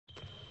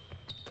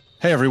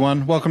Hey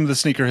everyone, welcome to the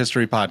Sneaker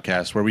History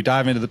Podcast, where we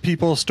dive into the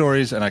people,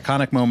 stories, and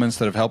iconic moments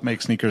that have helped make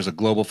sneakers a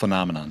global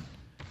phenomenon.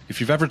 If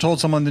you've ever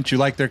told someone that you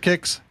like their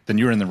kicks, then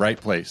you're in the right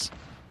place.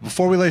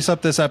 Before we lace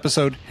up this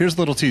episode, here's a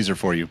little teaser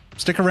for you.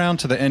 Stick around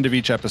to the end of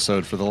each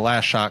episode for the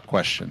last shot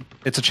question.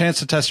 It's a chance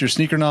to test your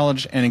sneaker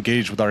knowledge and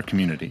engage with our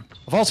community.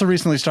 I've also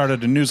recently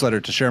started a newsletter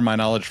to share my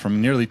knowledge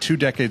from nearly 2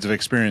 decades of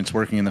experience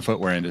working in the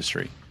footwear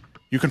industry.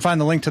 You can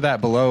find the link to that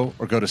below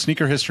or go to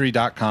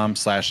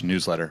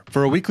sneakerhistory.com/newsletter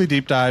for a weekly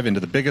deep dive into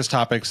the biggest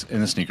topics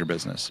in the sneaker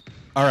business.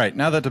 All right,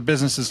 now that the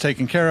business is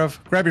taken care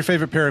of, grab your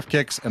favorite pair of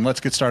kicks and let's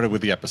get started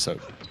with the episode.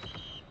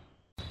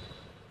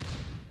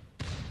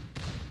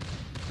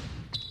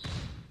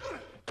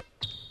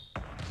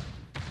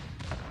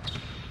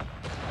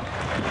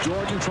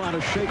 Jordan trying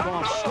to shake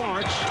off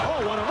Starks.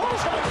 Oh, what a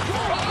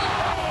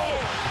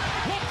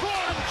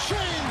LeBron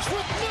James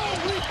with no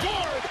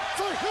regard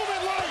for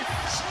human life.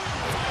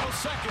 Final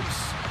seconds.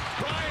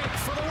 Bryant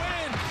for the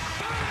win.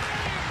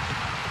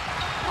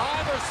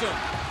 Iverson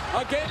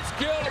against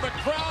Gill. The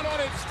crowd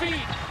on its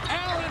feet.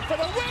 Allen for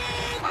the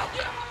win.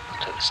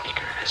 To the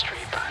Sneaker History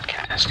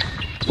Podcast.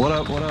 What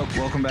up?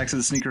 Welcome back to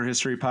the Sneaker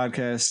History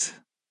Podcast.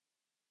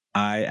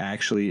 I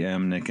actually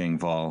am Nick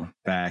Engvall,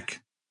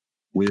 back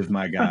with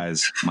my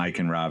guys, Mike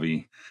and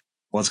Robbie.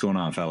 What's going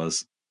on,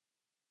 fellas?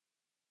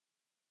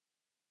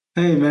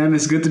 Hey, man,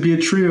 it's good to be a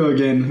trio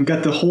again. We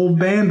got the whole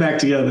band back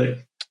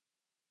together.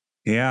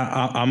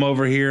 Yeah, I'm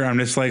over here. I'm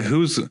just like,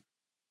 who's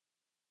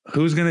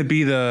going to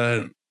be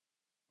the,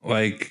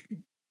 like,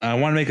 I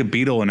want to make a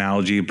Beatle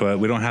analogy, but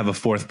we don't have a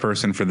fourth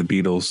person for the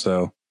Beatles.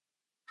 So,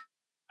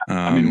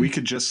 I mean, we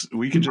could just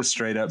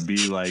straight up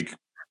be like,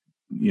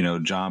 you know,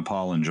 John,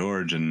 Paul, and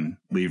George, and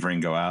leave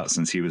Ringo out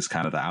since he was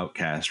kind of the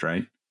outcast,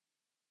 right?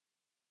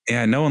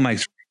 Yeah, no one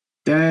likes.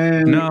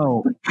 Dang.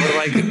 No,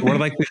 we're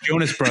like the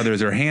Jonas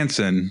Brothers or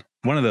Hanson.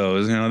 One of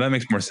those, you know, that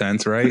makes more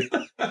sense, right?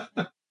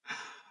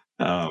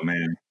 Oh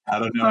man, I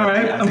don't know. All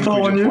right, I I'm think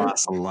following we just you.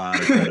 lost a lot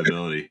of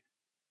credibility.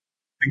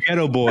 The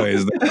Ghetto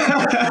Boys,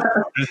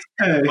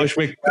 Hey.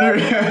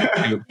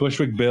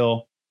 Bushwick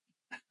Bill.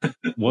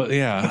 What?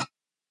 Yeah,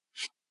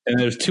 and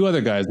there's 2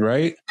 other guys,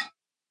 right?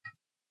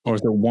 Or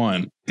is there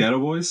one? Ghetto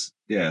Boys?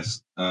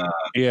 Yes.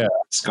 Yeah,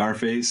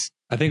 Scarface.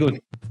 I think it was.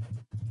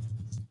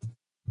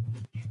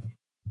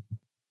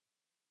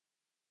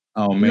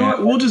 Oh You know what?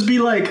 man, We'll just be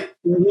like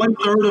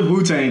 1/3 of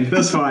Wu-Tang.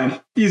 That's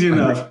fine. Easy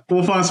enough.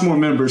 We'll find some more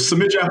members.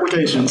 Submit your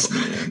applications.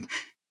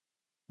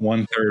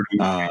 Oh, man.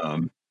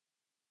 1/3.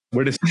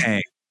 Where does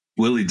Tank?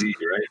 Willie D,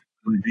 right?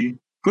 Willie D.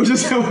 We're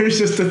just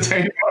a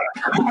tank.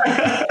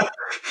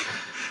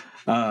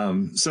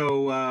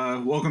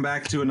 Welcome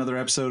back to another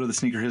episode of the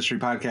Sneaker History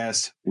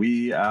Podcast.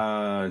 We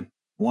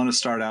want to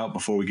start out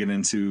before we get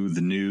into the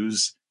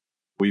news.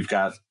 We've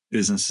got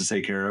business to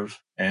take care of,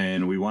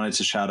 and we wanted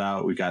to shout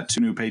out. We got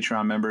 2 new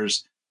Patreon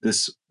members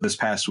this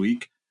past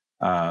week.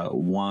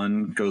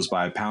 One goes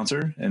by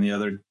Pouncer, and the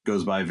other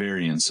goes by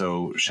Varian.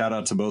 So shout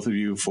out to both of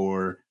you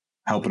for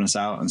helping us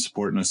out and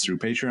supporting us through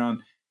Patreon.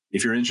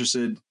 If you're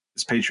interested,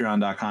 it's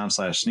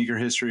patreon.com/sneaker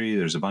history.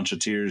 There's a bunch of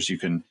tiers. You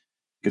can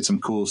get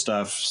some cool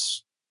stuff,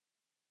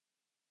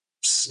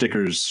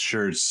 stickers,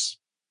 shirts,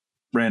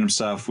 random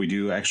stuff. We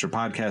do extra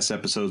podcast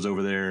episodes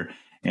over there,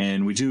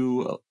 and we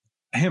do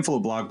a handful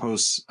of blog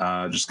posts,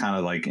 just kind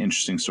of like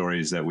interesting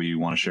stories that we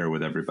want to share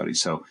with everybody.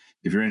 So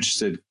if you're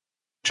interested,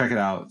 check it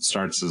out. It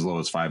starts as low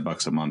as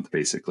 $5 a month,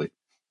 basically.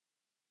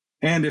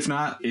 And if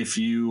not, if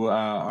you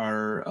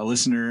are a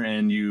listener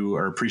and you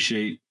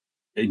appreciate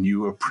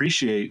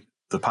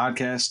the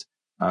podcast,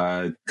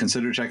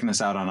 consider checking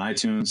us out on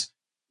iTunes.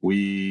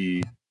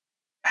 We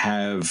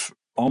have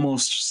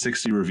almost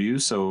 60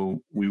 reviews,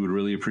 so we would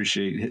really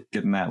appreciate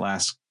getting that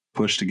last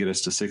push to get us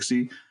to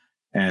 60.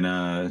 And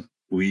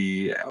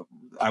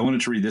I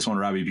wanted to read this one,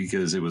 Robbie,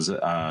 because it was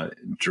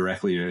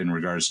directly in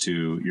regards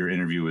to your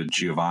interview with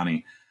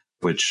Giovanni,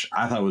 which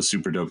I thought was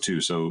super dope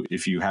too. So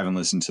if you haven't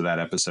listened to that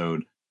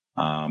episode,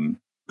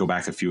 go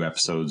back a few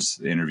episodes,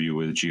 the interview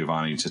with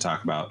Giovanni, to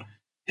talk about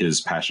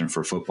his passion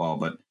for football.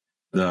 But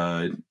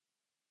the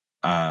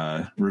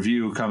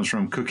review comes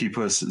from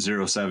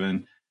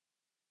CookiePuss07.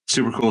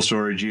 Super cool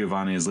story.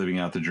 Giovanni is living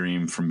out the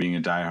dream from being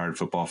a diehard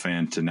football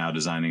fan to now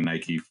designing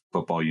Nike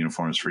football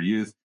uniforms for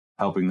youth,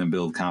 helping them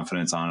build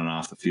confidence on and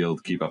off the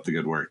field. Keep up the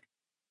good work.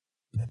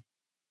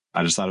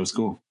 I just thought it was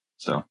cool.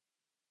 So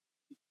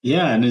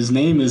Yeah, and his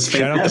name is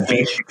Shout out to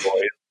fantastic. Beastie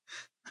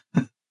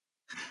Boys.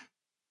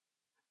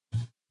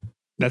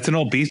 That's an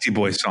old Beastie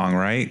Boys song,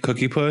 right?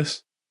 Cookie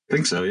Puss? I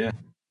think so, yeah.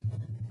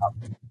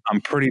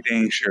 I'm pretty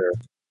dang sure.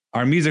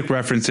 Our music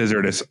references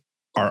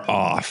are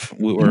off.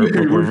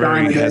 We're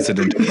very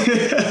hesitant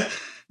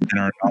in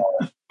our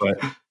knowledge,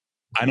 but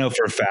I know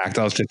for a fact,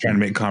 I was just trying to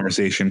make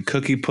conversation.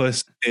 Cookie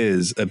Puss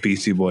is a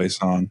Beastie Boys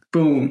song.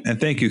 Boom. And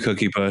thank you,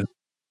 Cookie Puss.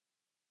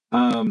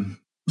 I'm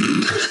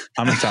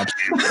going to stop.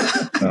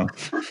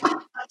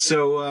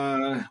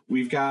 So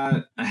we've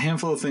got a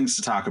handful of things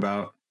to talk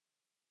about.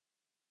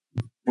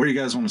 Where do you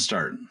guys want to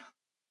start?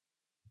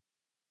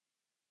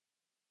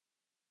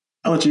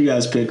 I'll let you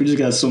guys pick. We just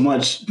got so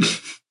much.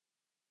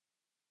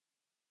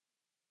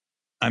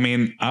 I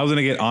mean, I was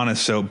gonna get on a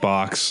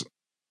soapbox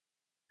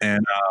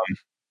and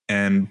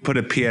put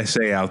a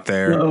PSA out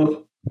there.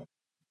 Uh-oh.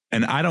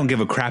 And I don't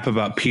give a crap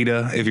about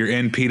PETA. If you're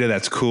in PETA,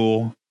 that's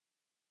cool.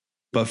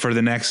 But for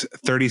the next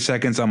 30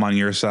 seconds, I'm on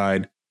your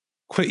side.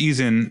 Quit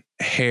using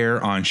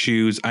hair on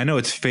shoes. I know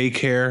it's fake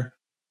hair.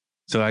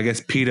 So I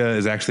guess PETA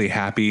is actually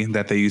happy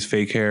that they use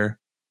fake hair.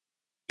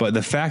 But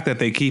the fact that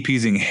they keep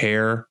using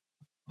hair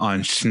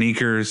on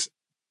sneakers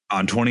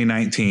in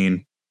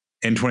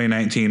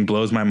 2019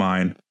 blows my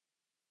mind.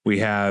 We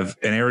have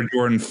an Air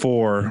Jordan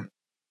 4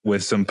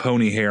 with some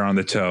pony hair on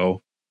the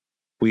toe.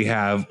 We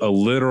have a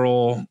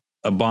literal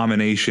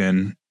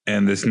abomination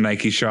and this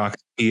Nike Shox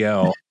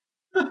TL,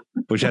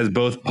 which has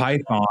both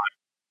Python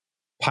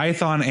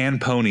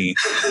and pony.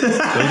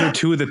 Those are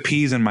two of the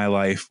P's in my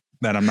life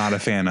that I'm not a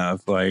fan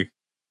of. Like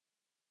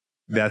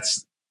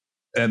that's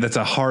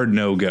a hard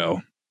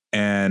no-go.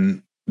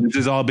 And this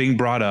is all being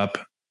brought up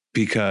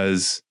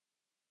because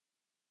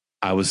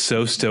I was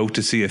so stoked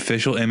to see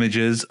official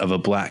images of a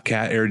Black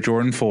Cat Air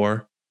Jordan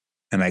 4.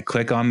 And I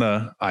click on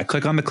the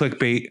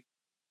clickbait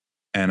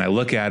and I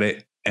look at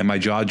it and my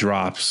jaw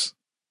drops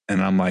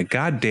and I'm like,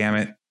 God damn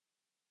it.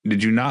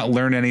 Did you not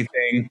learn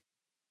anything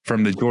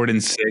from the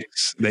Jordan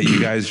 6 that you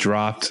guys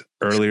dropped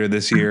earlier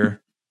this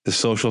year? The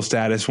social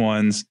status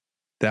ones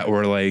that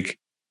were like,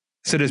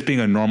 instead of just being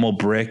a normal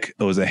brick,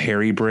 it was a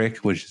hairy brick,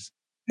 which is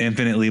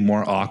infinitely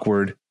more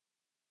awkward.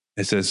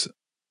 It says,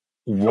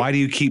 why do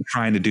you keep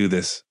trying to do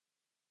this?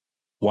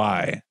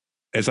 Why?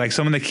 It's like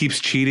someone that keeps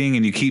cheating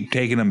and you keep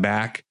taking them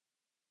back.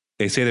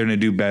 They say they're going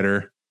to do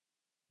better.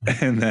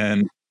 And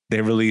then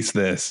they release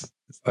this.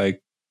 It's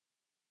like,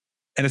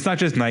 and it's not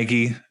just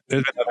Nike.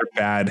 There's been other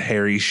bad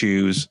hairy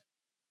shoes.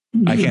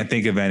 I can't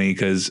think of any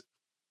because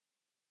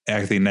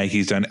actually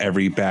Nike's done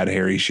every bad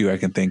hairy shoe I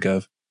can think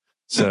of.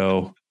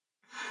 So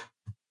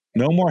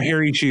no more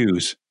hairy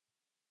shoes.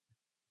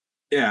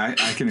 Yeah,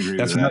 I can agree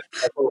with that.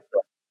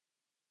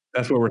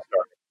 That's where we're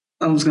starting.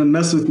 I was going to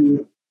mess with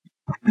you.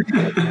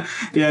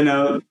 Yeah,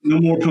 no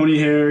more pony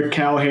hair,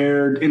 cow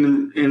hair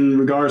in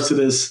regards to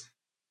this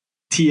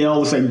TL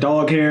looks like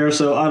dog hair,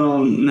 so I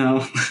don't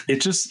know. It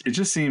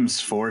just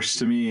seems forced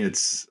to me.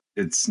 It's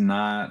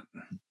not,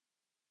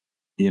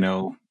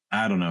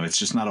 I don't know. It's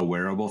just not a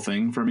wearable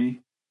thing for me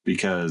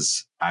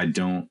because I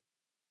don't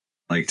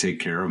like take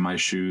care of my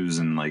shoes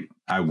and like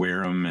I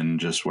wear them and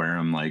just wear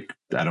them like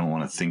I don't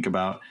want to think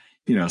about.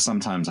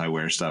 Sometimes I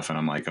wear stuff and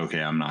I'm like,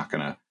 okay, I'm not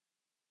gonna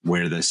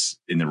wear this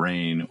in the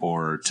rain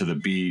or to the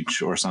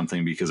beach or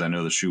something because I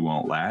know the shoe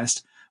won't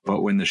last.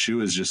 But when the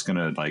shoe is just going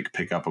to like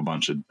pick up a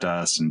bunch of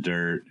dust and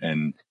dirt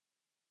and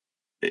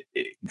it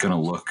going to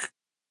look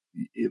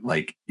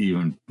like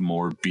even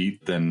more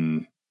beat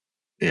than,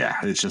 yeah,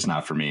 it's just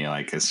not for me.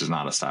 Like, it's just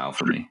not a style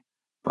for me,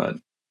 but.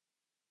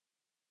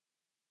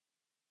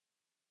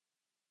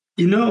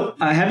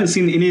 I haven't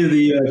seen any of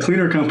the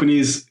cleaner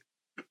companies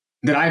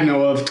that I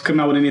know of come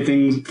out with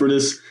anything for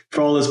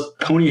all this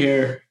pony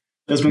hair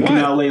that's been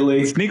coming out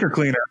lately. Sneaker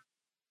cleaner.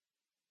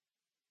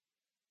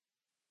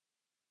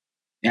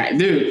 Yeah,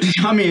 dude.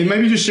 I mean,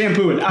 maybe just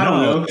shampoo it. I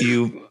don't know.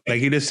 You,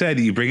 like you just said,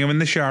 you bring them in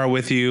the shower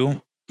with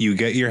you. You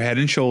get your head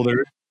and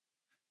shoulders.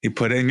 You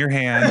put it in your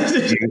hand.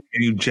 and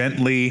you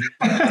gently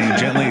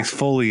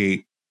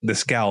exfoliate the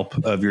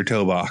scalp of your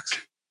toe box.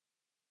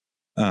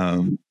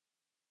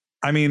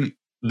 I mean,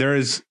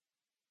 there's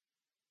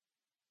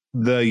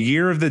the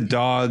Year of the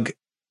Dog,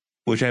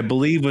 which I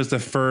believe was the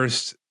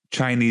first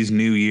Chinese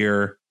New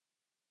Year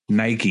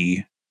Nike.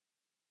 At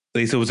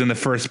least it was in the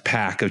first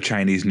pack of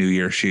Chinese New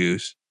Year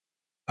shoes.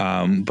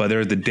 But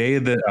there's the day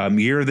of the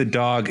Year of the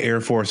Dog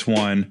Air Force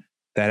One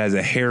that has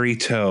a hairy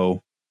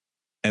toe.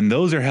 And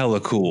those are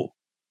hella cool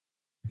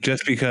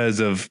just because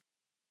of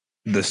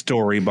the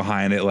story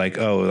behind it. Like,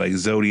 oh, like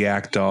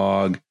Zodiac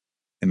dog.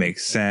 It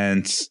makes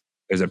sense.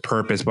 There's a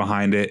purpose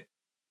behind it.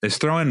 It's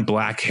throwing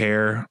black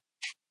hair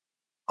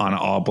on an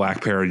all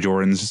black pair of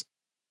Jordans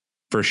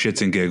for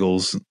shits and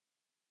giggles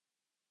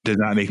does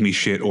not make me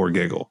shit or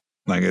giggle.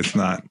 Like, it's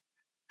not.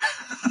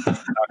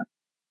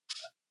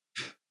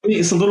 I mean,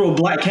 it's a little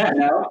black cat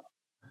now.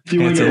 If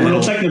you want to get a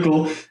little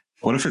technical.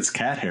 What if it's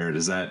cat hair?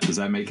 Does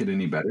that make it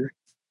any better?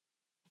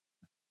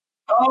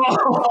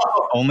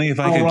 Oh, only if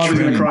I can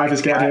trim cry if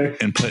it's cat hair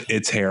and put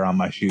its hair on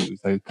my shoes,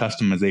 like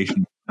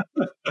customization.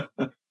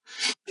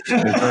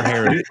 Her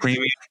hair is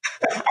creamy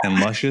and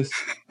luscious.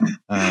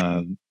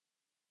 It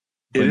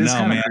is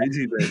kind of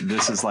crazy that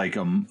this is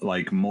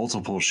like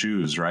multiple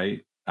shoes,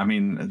 right? I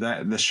mean,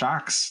 that the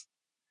Shox.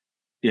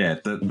 Yeah,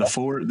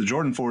 the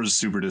Jordan 4 is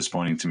super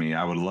disappointing to me.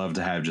 I would love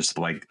to have just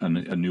like a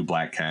new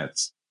Black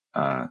Cats.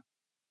 The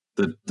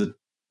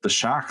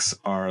Shox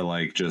are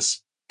like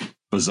just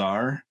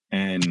bizarre,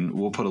 and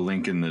we'll put a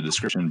link in the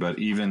description. But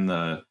even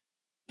the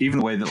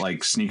way that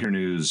like Sneaker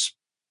News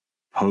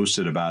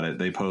posted about it,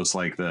 they post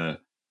like the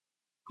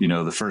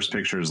first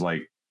picture is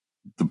like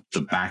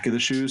the back of the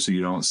shoe, so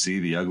you don't see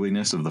the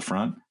ugliness of the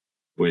front,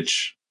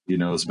 which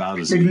is about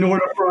as ignore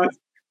the front.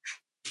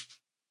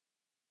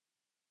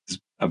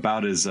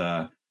 About as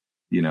I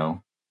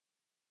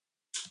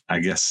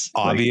guess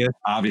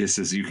obvious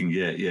as you can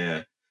get.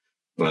 Yeah.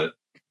 But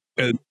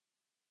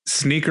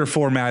sneaker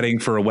formatting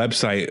for a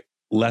website,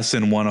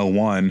 lesson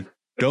 101,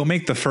 don't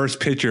make the first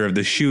picture of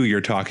the shoe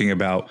you're talking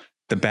about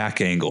the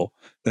back angle.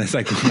 That's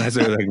like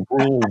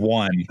rule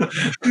 1.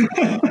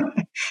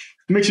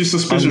 Makes you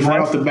suspicious right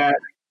off the bat.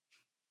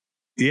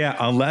 Yeah,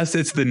 unless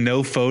it's the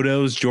no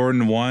photos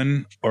Jordan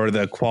 1 or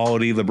the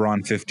quality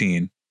LeBron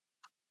 15.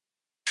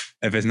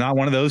 If it's not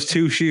one of those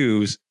two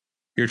shoes,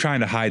 you're trying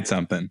to hide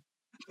something.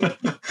 But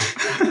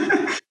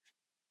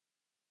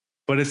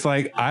it's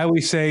like I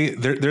always say,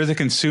 there's a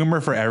consumer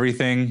for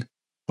everything.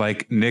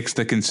 Like Nick's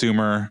the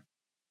consumer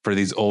for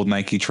these old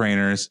Nike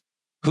trainers.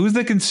 Who's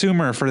the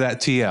consumer for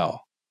that TL?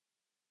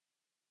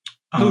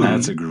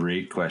 That's a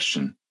great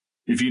question.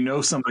 If you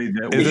know somebody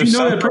that would wear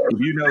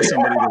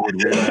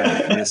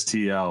this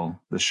TL,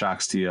 the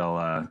Shocks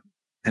TL,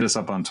 hit us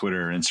up on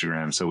Twitter or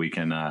Instagram so we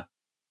can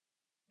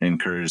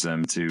encourage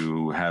them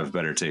to have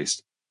better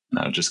taste.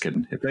 No, just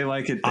kidding. If they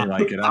like it, they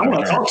like it. I don't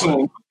care.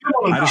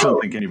 I just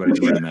don't think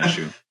anybody's wearing that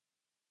shoe.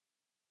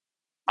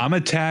 I'm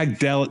gonna tag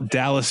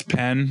Dallas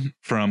Penn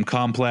from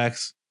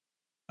Complex.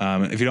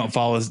 If you don't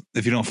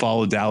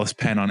follow Dallas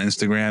Penn on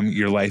Instagram,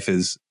 your life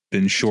has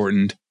been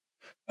shortened.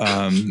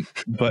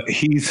 But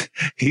he's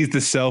the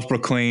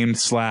self-proclaimed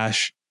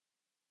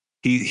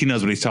 / he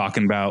knows what he's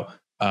talking about.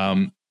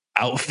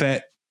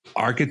 Outfit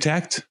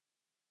architect.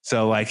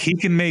 So like he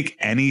can make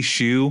any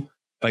shoe.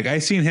 Like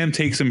I've seen him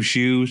take some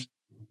shoes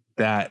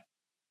that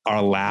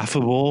are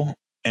laughable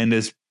and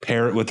just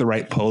pair it with the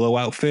right polo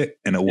outfit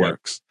and it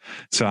works.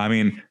 So, I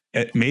mean,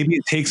 maybe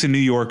it takes a New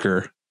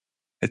Yorker.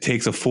 It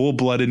takes a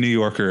full-blooded New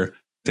Yorker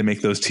to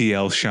make those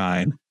TLs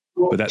shine.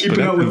 But that's a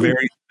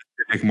very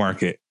specific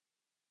market.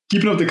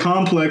 Keeping up the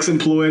Complex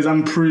employees,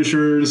 I'm pretty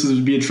sure this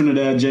would be a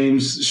Trinidad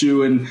James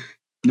shoe, and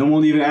no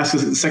one even asks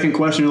a second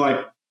question. You're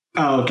like,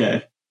 oh,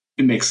 okay.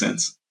 It makes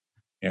sense.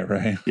 Yeah,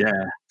 right. Yeah.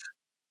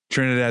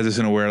 Trinidad is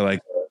going to wear like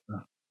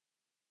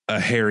a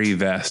hairy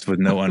vest with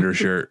no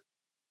undershirt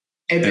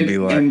and be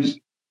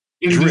like,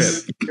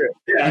 drip.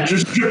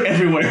 Just drip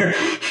everywhere.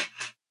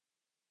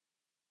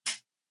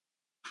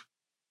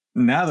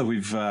 Now that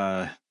we've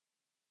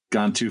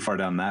gone too far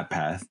down that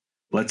path,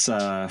 let's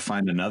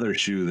find another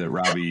shoe that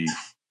Robbie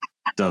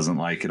doesn't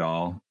like at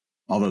all.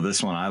 Although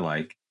this one I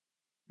like.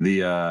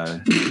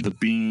 The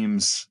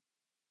Beams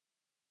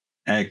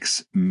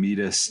X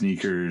Meta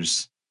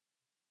Sneakers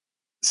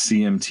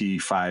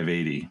CMT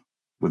 580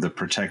 with a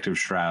protective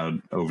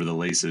shroud over the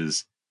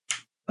laces,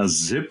 a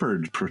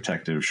zippered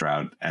protective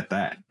shroud at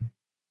that.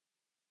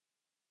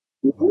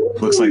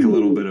 Looks like a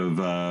little bit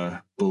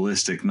of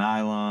ballistic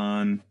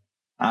nylon.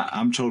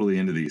 I'm totally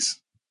into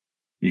these.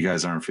 You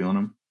guys aren't feeling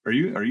them? Are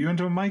you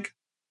into them, Mike?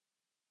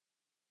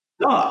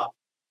 No,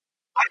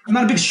 I'm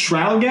not a big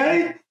shroud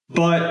guy,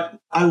 but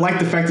I like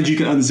the fact that you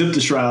can unzip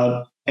the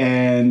shroud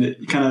and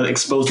kind of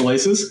expose the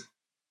laces.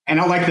 And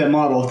I like that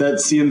model, that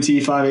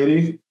CMT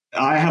 580.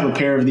 I have a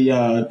pair of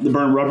the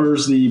burn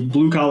rubbers, the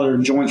blue collar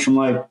joints from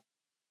like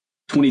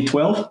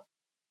 2012,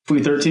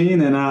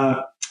 2013. And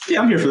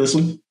I'm here for this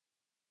one.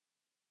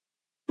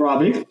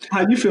 Robbie,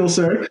 how do you feel,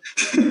 sir?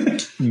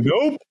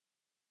 Nope.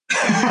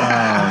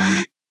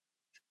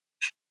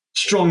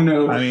 Strong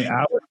no. I mean,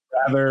 I would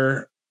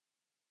rather,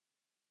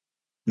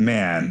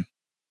 man.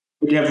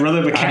 Would you have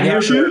rather a cat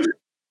hair shoe?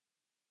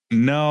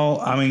 No,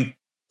 I mean,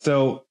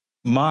 so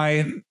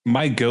my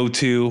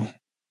go-to,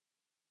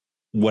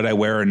 what I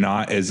wear or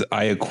not, is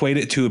I equate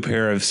it to a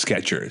pair of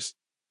Skechers.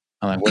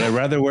 I'm like, would I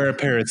rather wear a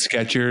pair of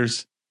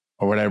Skechers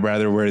or would I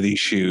rather wear these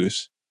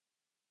shoes?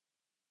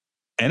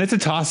 And it's a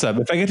toss-up.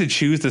 If I get to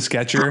choose the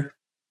Sketcher,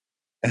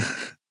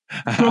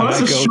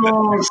 that's a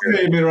strong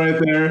statement right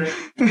there.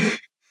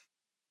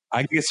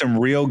 I can get some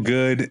real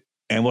good,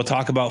 and we'll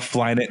talk about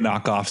Flyknit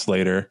knockoffs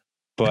later,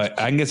 but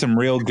I can get some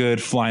real good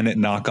Flyknit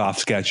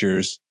knockoff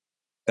Skechers.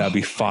 That'd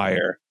be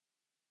fire.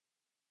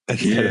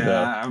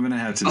 Yeah, I'm going to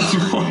have to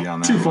disagree with you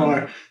on that. Too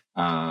far.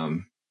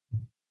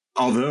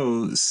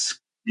 Although,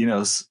 you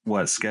know,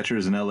 what,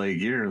 Skechers and LA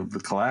Gear, the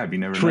collab, you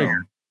never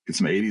know. Get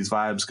some 80s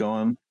vibes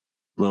going.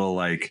 Little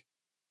like,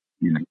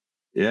 you know,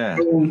 yeah.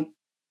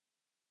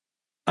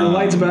 The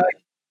lights back.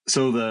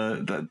 So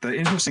the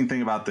interesting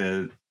thing about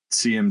the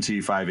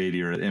CMT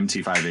 580 or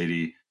MT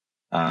 580,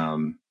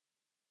 I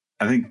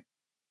think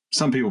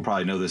some people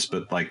probably know this,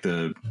 but like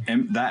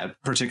that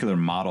particular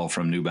model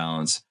from New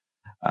Balance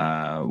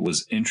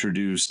was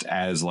introduced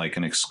as like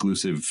an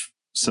exclusive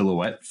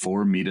silhouette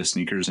for Meta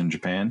sneakers in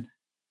Japan.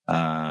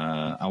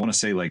 I want to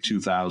say like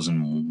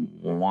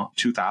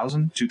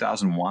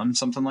 2001,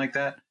 something like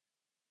that.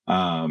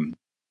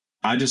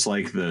 I just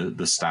like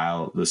the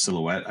style, the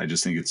silhouette. I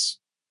just think it's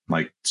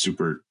like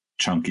super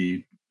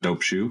chunky,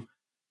 dope shoe.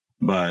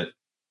 But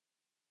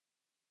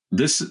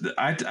this,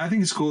 I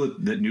think it's cool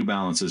that New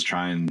Balance is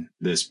trying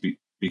this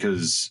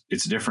because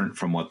it's different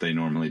from what they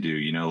normally do.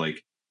 You know,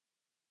 like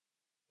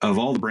of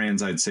all the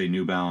brands, I'd say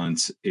New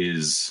Balance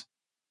is,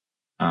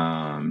 you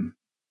know,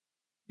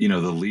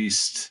 the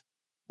least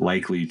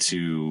likely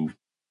to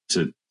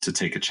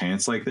take a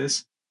chance like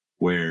this,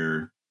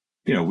 where,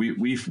 you know,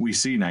 we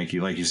see Nike,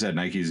 like you said,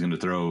 Nike is going to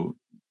throw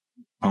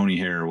pony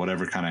hair or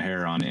whatever kind of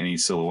hair on any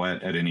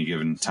silhouette at any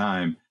given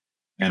time.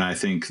 And I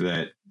think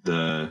that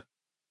the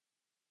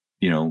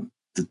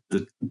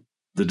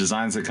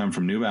designs that come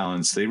from New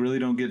Balance, they really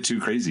don't get too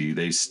crazy.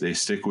 They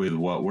stick with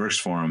what works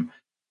for them.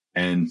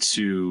 And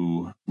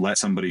to let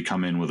somebody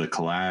come in with a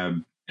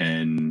collab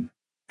and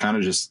kind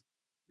of just,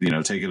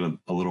 take it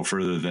a little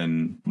further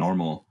than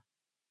normal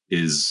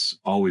is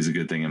always a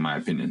good thing in my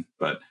opinion.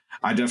 But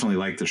I definitely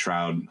like the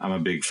Shroud. I'm a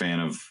big fan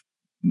of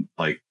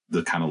like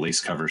the kind of lace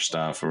cover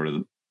stuff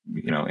or,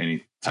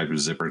 any type of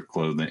zipper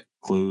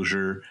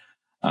closure.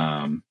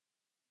 But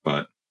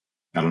I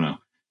don't know.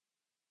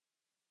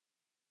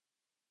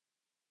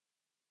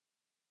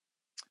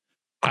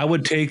 I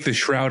would take the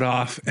Shroud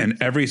off, and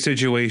every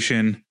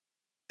situation,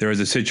 there is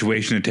a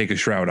situation to take a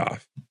Shroud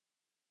off,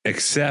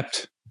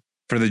 except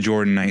for the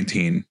Jordan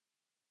 19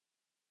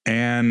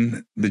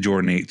 and the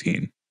Jordan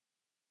 18.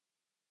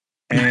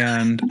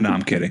 And no,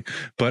 I'm kidding.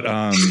 But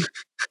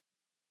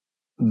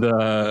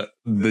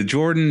the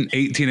Jordan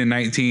 18 and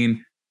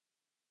 19,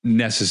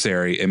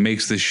 necessary. It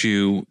makes the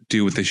shoe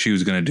do what the shoe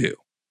is going to do.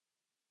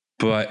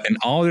 But in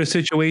all their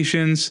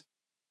situations,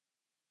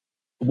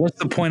 what's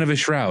the point of a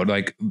Shroud?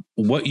 Like,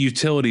 what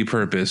utility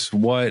purpose?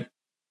 What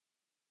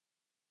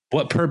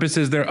purpose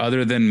is there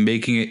other than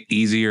making it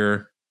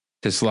easier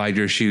to slide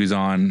your shoes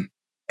on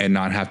and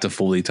not have to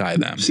fully tie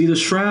them? See, the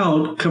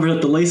Shroud covers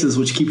up the laces,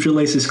 which keeps your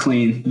laces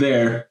clean.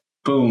 There.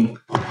 Boom.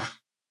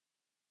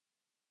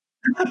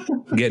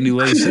 Get new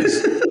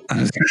laces.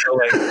 It's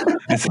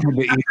the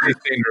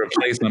easiest thing to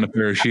replace on a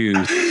pair of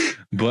shoes.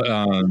 But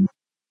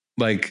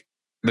like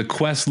the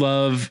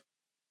Questlove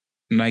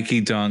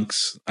Nike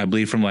Dunks, I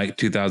believe from like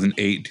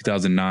 2008,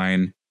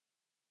 2009,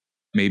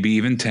 maybe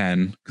even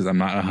 10, because I'm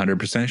not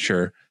 100%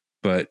 sure.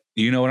 But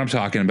you know what I'm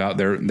talking about.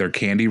 They're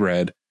candy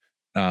red.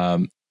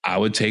 I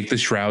would take the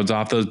Shrouds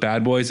off those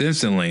bad boys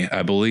instantly.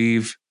 I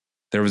believe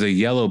there was a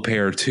yellow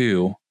pair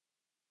too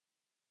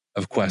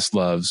of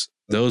Questloves.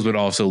 Those would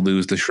also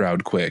lose the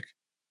Shroud quick.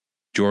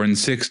 Jordan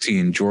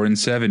 16, Jordan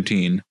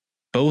 17,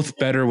 both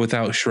better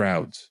without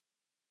Shrouds.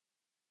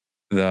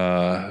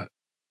 The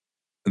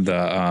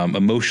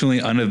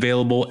emotionally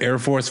unavailable Air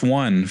Force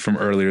One from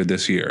earlier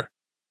this year,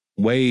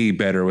 way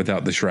better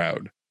without the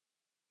Shroud.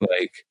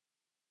 Like,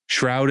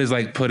 Shroud is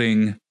like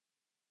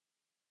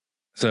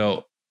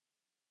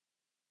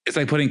it's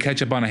like putting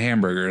ketchup on a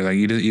hamburger. Like,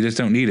 you just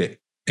don't need it.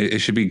 It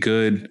should be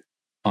good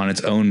on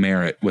its own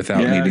merit without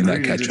needing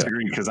that ketchup.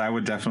 Because I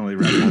would definitely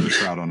rather have the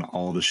Shroud on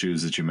all the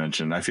shoes that you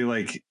mentioned. I feel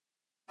like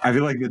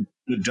the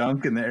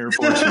Dunk and the Air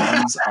Force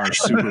Ones are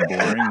super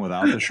boring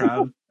without the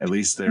Shroud. At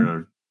least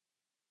they're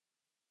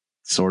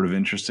sort of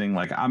interesting.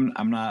 Like, I'm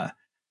not.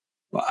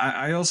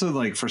 I also,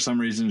 like, for some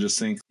reason just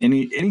think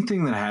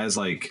anything that has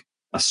like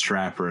a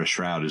strap or a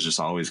Shroud has just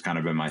always kind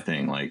of been my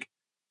thing. Like,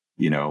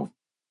 the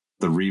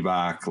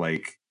Reebok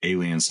like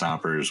alien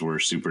stoppers were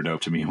super dope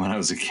to me when I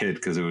was a kid,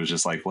 because it was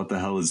just like, what the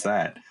hell is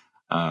that?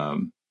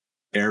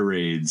 Air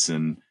Raids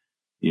and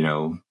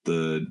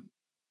the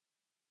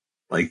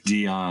like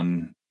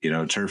Dion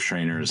turf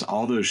trainers,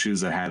 all those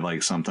shoes that had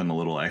like something a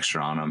little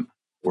extra on them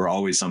were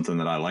always something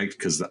that I liked,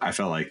 because I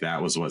felt like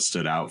that was what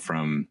stood out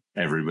from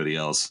everybody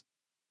else.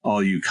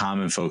 All you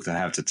common folk that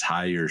have to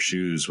tie your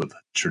shoes with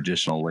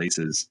traditional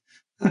laces.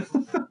 Poor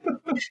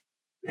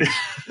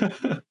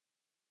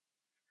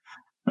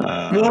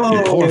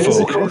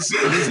folk.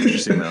 It is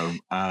interesting though,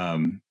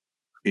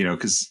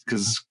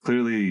 because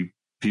clearly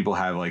people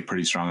have like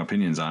pretty strong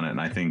opinions on it, and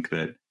I think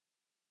that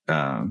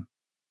I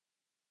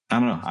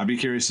don't know. I'd be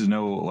curious to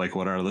know like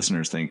what our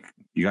listeners think.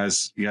 You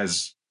guys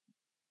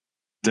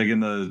digging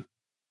the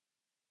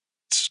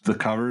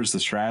covers, the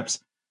straps,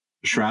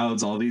 the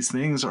Shrouds, all these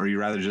things, or you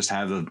rather just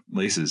have the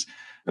laces?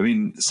 I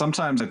mean,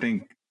 sometimes I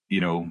think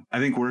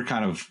we're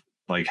kind of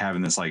like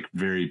having this like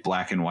very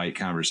black and white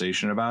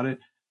conversation about it.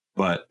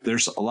 But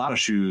there's a lot of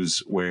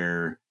shoes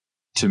where,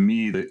 to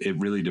me, it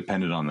really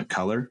depended on the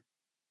color,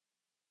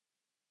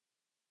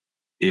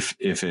 if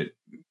it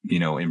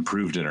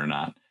improved it or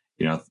not.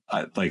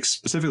 Like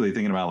specifically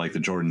thinking about like the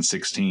Jordan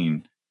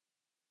 16,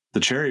 the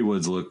cherry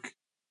woods look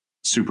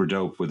super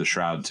dope with a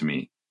Shroud to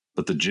me,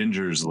 but the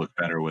gingers look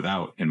better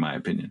without, in my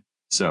opinion.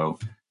 So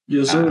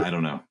yes, I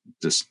don't know,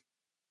 just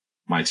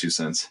my 2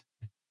 cents.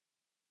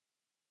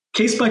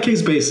 Case by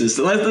case basis.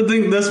 I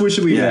think that's what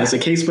should we have. It's a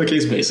case by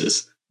case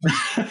basis.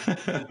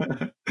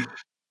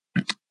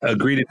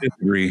 Agree to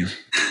disagree.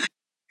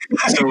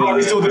 So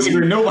we still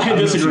disagree. Nobody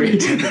disagree.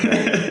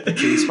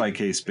 Case by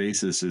case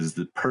basis is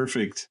the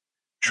perfect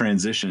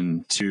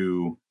transition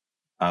to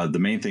the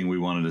main thing we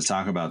wanted to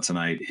talk about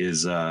tonight.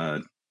 Is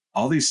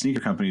all these sneaker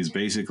companies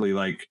basically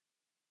like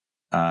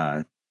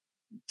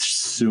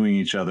suing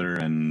each other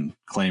and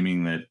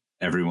claiming that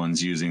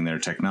everyone's using their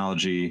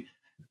technology.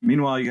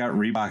 Meanwhile, you got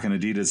Reebok and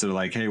Adidas that are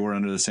like, hey, we're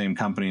under the same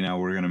company now.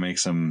 We're going to make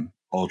some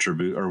Ultra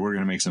Boost, or we're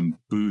going to make some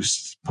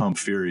Boost Pump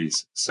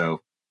Furies.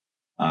 So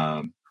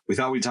we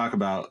thought we'd talk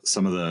about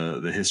some of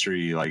the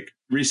history, like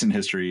recent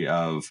history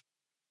of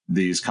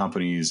these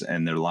companies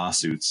and their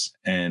lawsuits.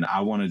 And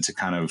I wanted to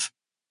kind of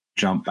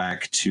jump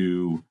back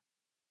to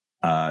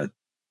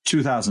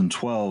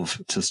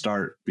 2012 to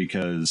start,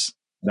 because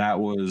that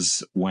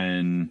was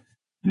when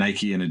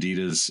Nike and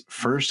Adidas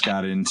first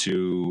got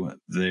into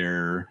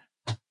their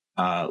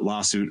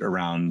lawsuit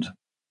around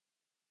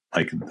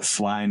like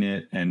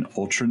Flyknit and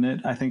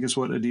Ultraknit, I think is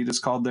what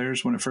Adidas called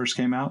theirs when it first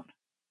came out.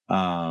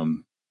 I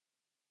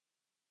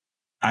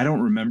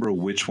don't remember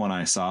which one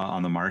I saw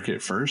on the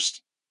market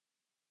first.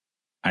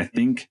 I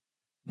think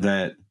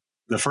that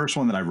the first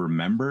one that I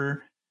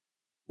remember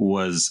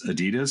was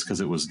Adidas, because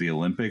it was the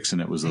Olympics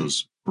and it was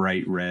those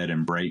bright red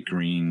and bright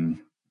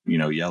green,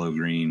 yellow,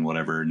 green,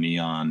 whatever,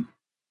 neon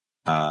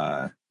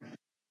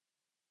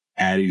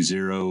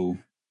Adizero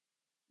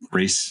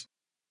race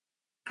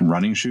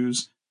running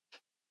shoes.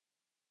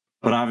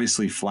 But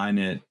obviously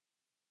Flyknit,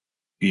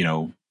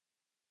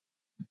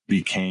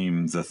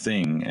 became the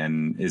thing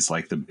and is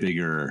like the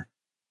bigger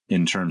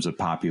in terms of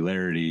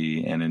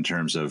popularity and in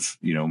terms of,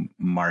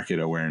 market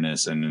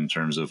awareness and in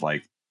terms of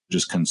like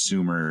just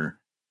consumer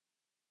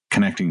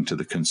connecting to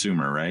the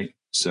consumer. Right.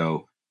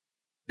 So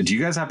do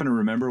you guys happen to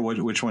remember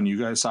which one you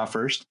guys saw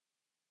first?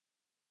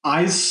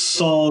 I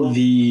saw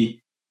the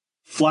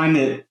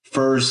Flyknit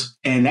first,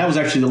 and that was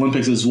actually the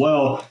Olympics as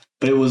well,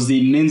 but it was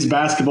the men's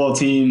basketball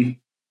team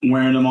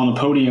wearing them on the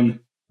podium.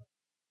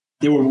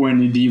 They were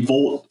wearing the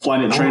Volt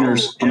Flyknit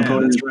trainers on the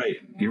podium. That's right.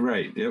 You're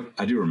right. Yep,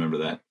 I do remember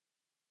that.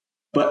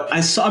 But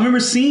I remember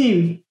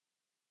seeing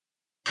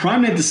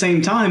PrimeNet at the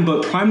same time,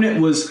 but PrimeNet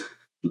was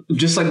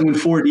just like when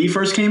 4D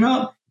first came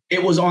out.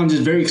 It was on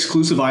just very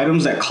exclusive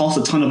items that cost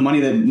a ton of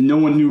money that no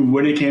one knew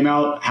when they came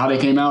out, how they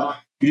came out.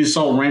 You just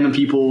saw random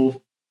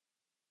people,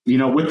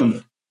 with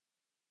them.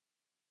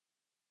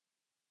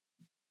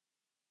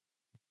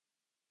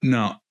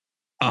 No,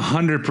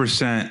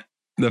 100%.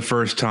 The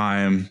first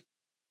time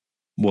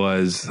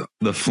was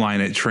the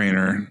Flyknit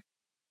trainer,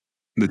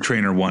 the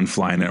Trainer 1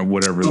 Flyknit,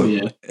 whatever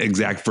the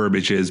exact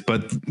verbiage is.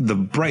 But the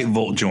bright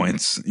Volt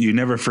joints, you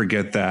never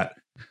forget that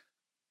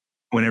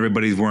when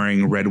everybody's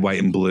wearing red,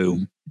 white, and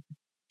blue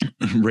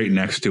right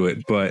next to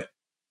it. But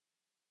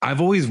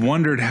I've always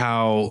wondered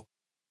how,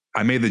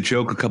 I made the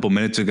joke a couple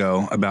minutes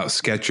ago about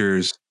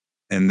Skechers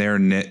and their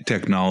knit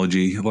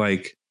technology.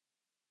 Like,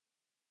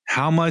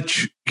 how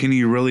much can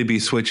you really be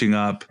switching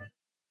up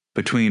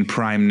between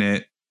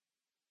PrimeKnit,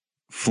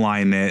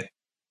 Flyknit,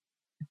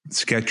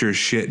 Skechers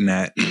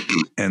Shitnet,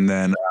 and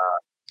then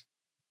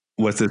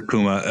what's this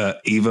Puma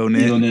Evo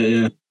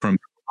Knit? From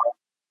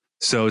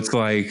so it's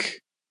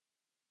like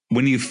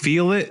when you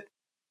feel it,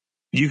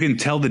 you can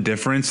tell the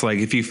difference. Like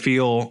if you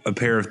feel a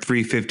pair of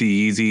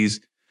 350 Yeezys,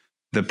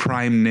 the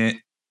PrimeKnit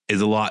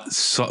is a lot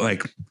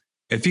like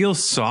it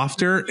feels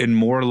softer and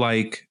more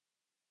like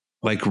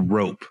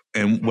rope.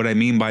 And what I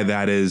mean by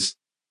that is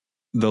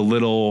the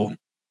little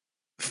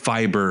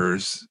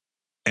fibers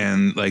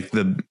and like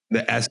the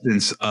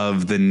essence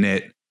of the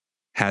knit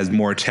has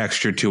more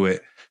texture to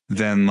it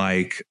than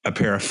like a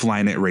pair of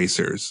Flyknit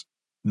racers.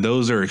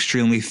 Those are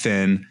extremely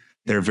thin.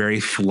 They're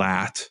very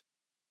flat.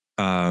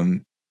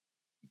 But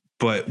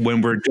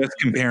when we're just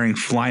comparing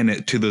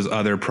Flyknit to those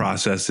other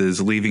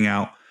processes, leaving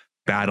out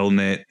Battle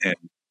Knit and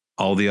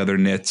all the other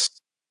knits,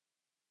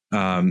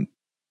 there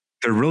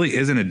really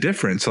isn't a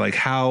difference. Like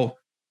how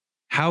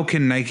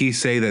can Nike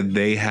say that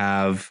they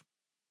have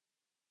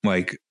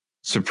like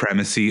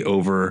supremacy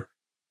over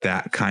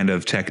that kind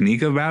of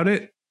technique about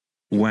it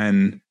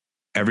when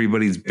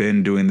everybody's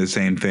been doing the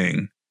same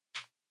thing?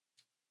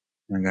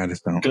 I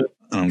just don't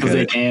because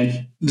they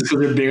can, just because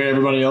they're bigger than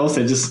everybody else.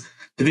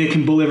 They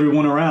can bully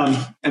everyone around.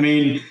 I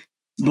mean,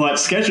 but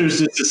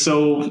Skechers is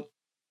so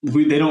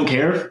they don't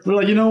care. They're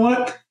like, you know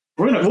what?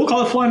 We'll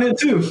call it Flyknit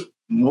too.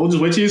 We'll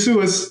just wait till you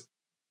sue us.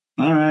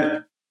 All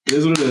right, it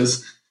is what it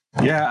is.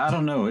 Yeah, I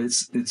don't know.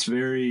 It's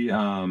very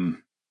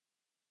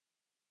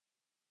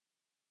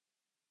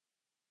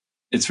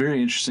it's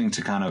very interesting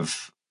to kind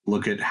of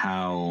look at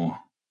how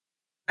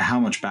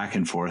much back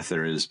and forth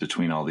there is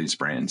between all these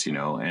brands,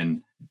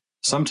 and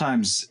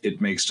sometimes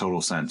it makes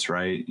total sense,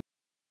 right?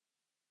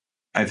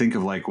 I think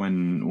of like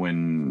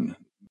when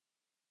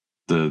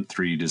the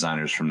three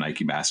designers from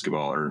Nike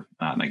basketball, or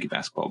not Nike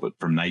basketball, but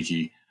from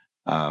Nike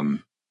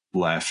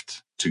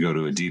left to go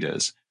to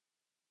Adidas.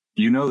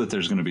 That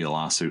there's going to be a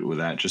lawsuit with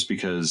that just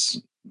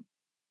because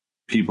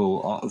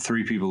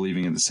three people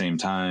leaving at the same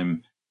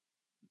time,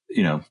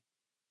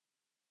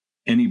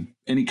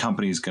 any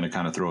company is going to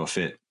kind of throw a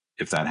fit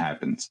if that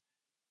happens.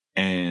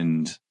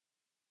 And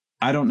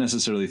I don't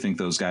necessarily think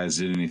those guys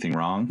did anything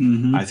wrong.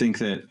 Mm-hmm. I think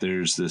that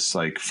there's this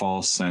like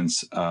false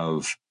sense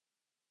of,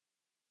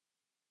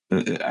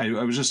 I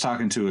was just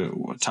talking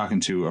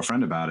to a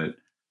friend about it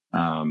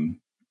the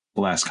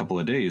last couple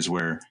of days,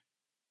 where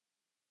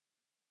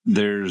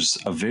there's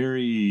a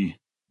very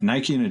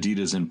Nike and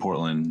Adidas in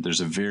Portland. There's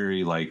a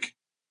very like,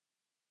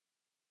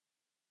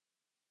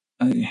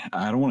 I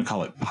don't want to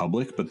call it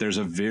public, but there's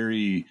a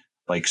very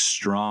like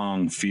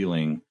strong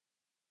feeling,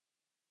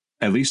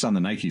 at least on the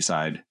Nike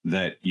side,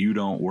 that you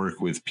don't work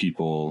with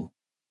people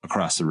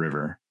across the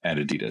river at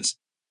Adidas.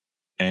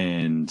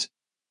 And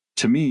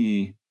to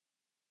me,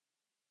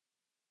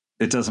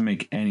 it doesn't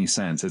make any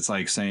sense. It's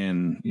like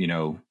saying,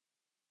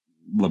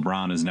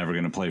 LeBron is never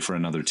going to play for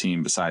another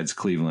team besides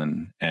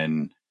Cleveland.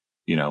 And,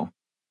 you know,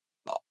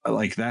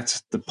 like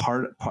that's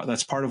part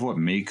of what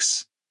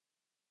makes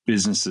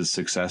businesses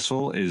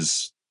successful,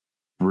 is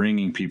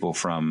bringing people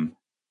from,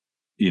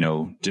 you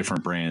know,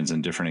 different brands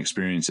and different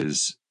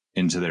experiences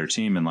into their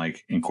team, and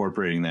like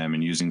incorporating them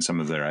and using some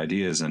of their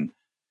ideas and,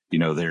 you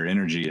know, their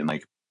energy and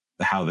like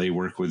how they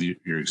work with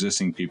your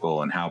existing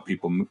people and how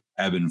people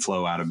ebb and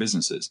flow out of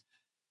businesses.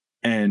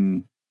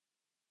 And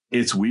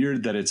it's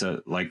weird that it's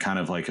a like kind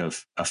of like a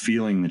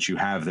feeling that you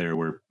have there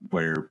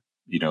where,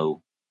 you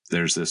know,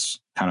 there's this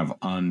kind of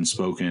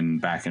unspoken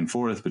back and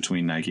forth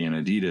between Nike and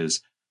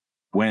Adidas,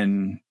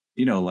 when,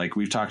 you know, like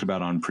we've talked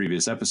about on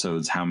previous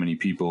episodes, how many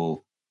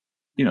people,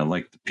 you know,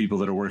 like the people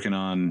that are working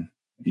on,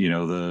 you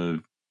know,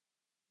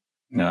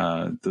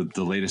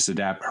 the latest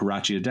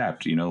Huarache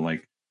Adapt, you know,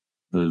 like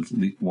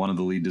one of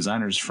the lead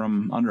designers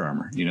from Under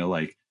Armour, you know,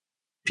 like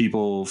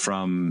people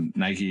from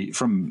Nike,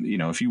 from, you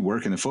know, if you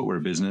work in the footwear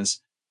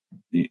business,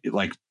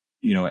 like,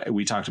 you know,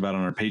 we talked about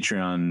on our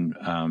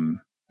Patreon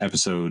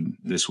episode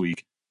this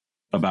week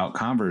about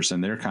Converse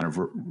and their kind of,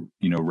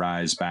 you know,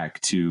 rise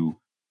back to,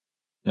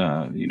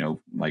 you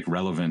know, like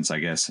relevance, I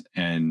guess.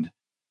 And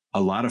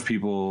a lot of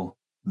people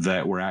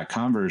that were at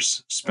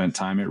Converse spent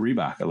time at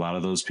Reebok. A lot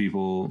of those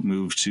people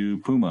moved to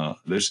Puma.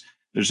 There's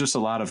just a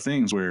lot of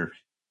things where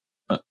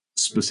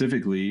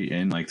specifically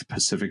in like the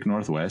Pacific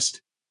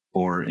Northwest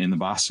or in the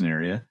Boston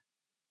area,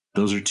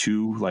 those are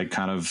two like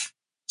kind of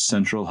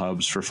central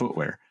hubs for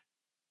footwear.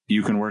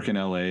 You can work in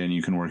LA and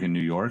you can work in New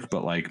York,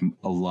 but like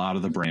a lot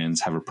of the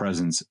brands have a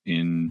presence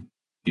in,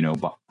 you know,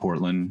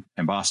 Portland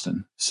and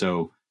Boston.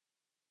 So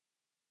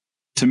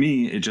to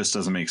me, it just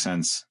doesn't make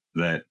sense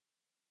that,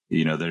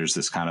 you know, there's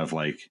this kind of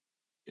like,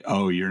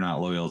 oh, you're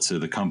not loyal to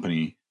the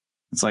company.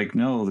 It's like,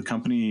 no, the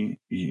company,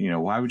 you know,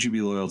 why would you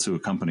be loyal to a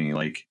company?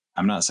 Like,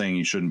 I'm not saying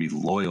you shouldn't be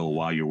loyal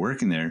while you're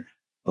working there,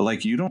 but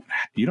like, you don't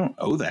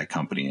owe that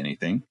company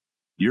anything.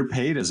 You're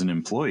paid as an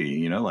employee,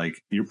 you know,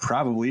 like you're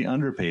probably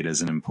underpaid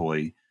as an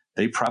employee.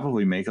 They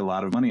probably make a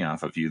lot of money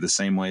off of you, the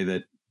same way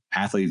that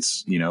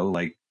athletes, you know,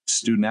 like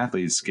student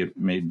athletes get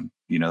made,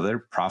 you know, they're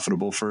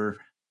profitable for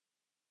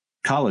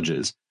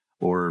colleges,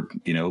 or,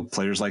 you know,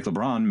 players like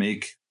LeBron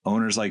make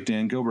owners like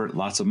Dan Gilbert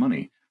lots of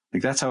money.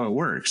 Like that's how it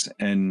works.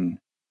 And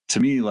to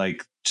me,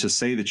 like to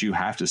say that you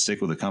have to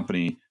stick with a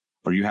company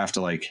or you have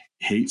to like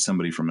hate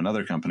somebody from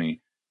another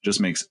company just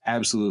makes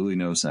absolutely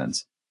no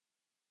sense.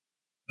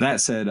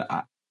 That said,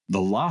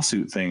 the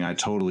lawsuit thing, I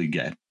totally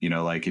get. You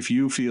know, like if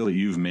you feel that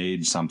you've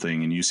made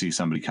something and you see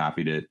somebody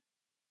copied it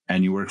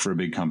and you work for a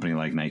big company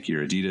like Nike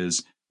or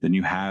Adidas, then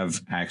you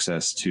have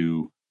access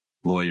to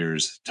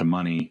lawyers, to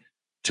money,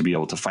 to be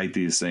able to fight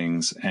these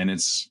things. And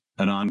it's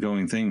an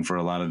ongoing thing for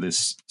a lot of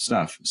this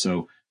stuff.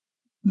 So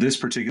this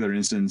particular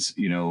instance,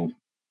 you know,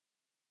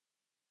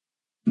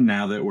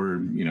 now that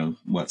we're, you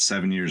know,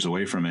 7 years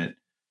away from it,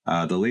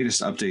 the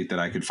latest update that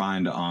I could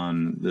find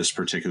on this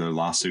particular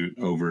lawsuit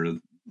over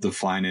the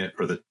Flyknit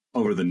or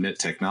over the knit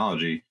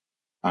technology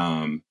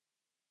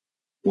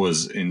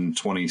was in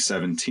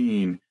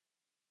 2017,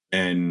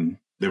 and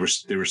they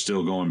were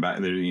still going back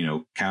there, you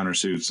know,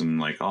 countersuits and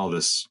like all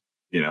this,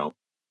 you know,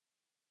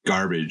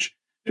 garbage,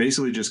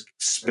 basically just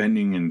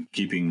spending and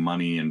keeping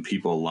money and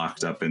people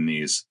locked up in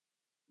these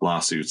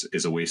lawsuits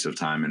is a waste of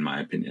time, in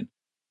my opinion.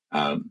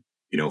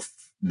 You know,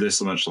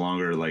 this much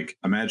longer, like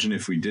imagine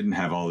if we didn't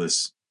have all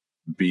this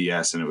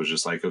BS and it was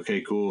just like,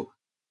 okay, cool,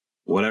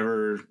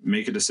 whatever,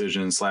 make a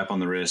decision, slap on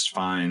the wrist,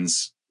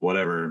 fines,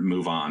 whatever,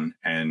 move on,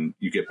 and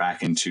you get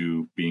back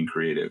into being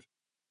creative.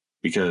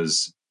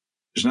 Because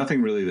there's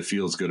nothing really that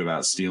feels good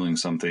about stealing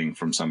something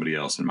from somebody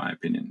else, in my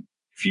opinion.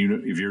 If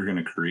you're going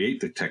to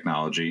create the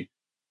technology,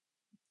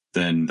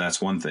 then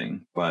that's one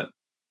thing. But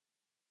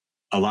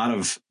a lot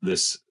of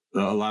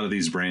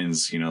these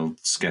brands, you know,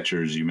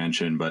 Skechers you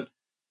mentioned, but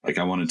like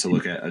I wanted to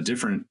look at a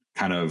different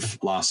kind of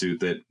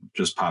lawsuit that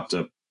just popped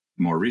up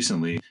more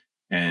recently,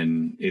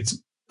 and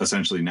it's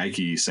essentially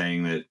Nike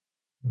saying that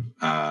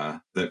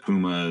that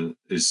Puma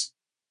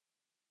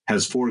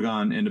has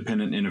foregone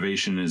independent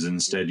innovation, is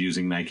instead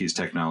using Nike's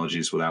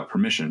technologies without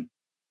permission.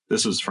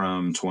 This was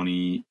from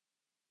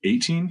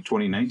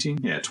 2019?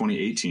 Yeah,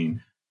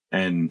 2018.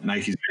 And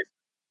Nike's...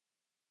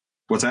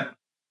 What's that?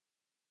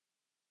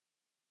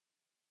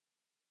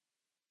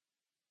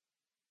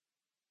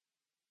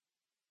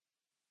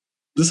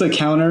 Is this a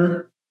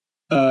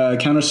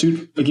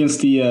countersuit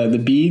against the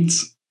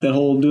beads? That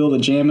whole deal, the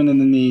jamming,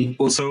 and then the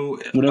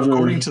whatever.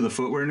 According to the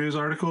Footwear News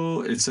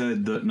article, it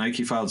said that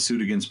Nike filed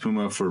suit against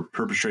Puma for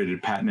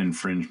perpetrated patent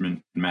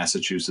infringement in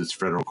Massachusetts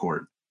federal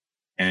court,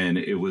 and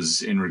it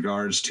was in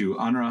regards to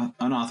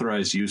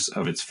unauthorized use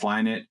of its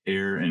Flyknit,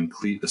 Air, and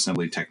cleat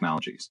assembly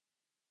technologies.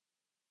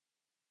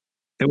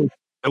 It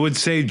would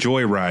say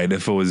Joyride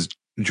if it was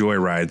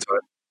Joyride, so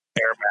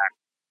Airbag.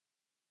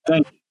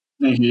 Thank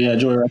you. Yeah,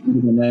 Joyride.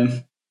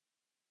 Name.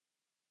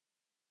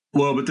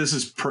 Well, but this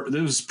is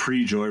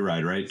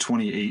pre-Joyride, right?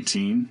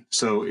 2018.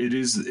 So it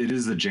is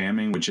the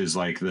jamming, which is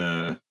like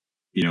the,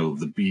 you know,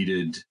 the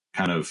beaded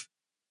kind of,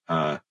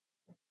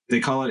 they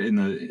call it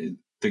in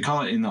they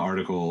call it in the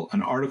article,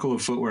 an article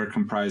of footwear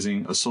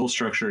comprising a sole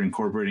structure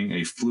incorporating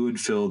a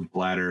fluid-filled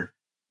bladder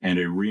and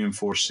a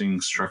reinforcing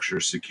structure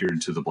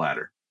secured to the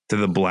bladder. To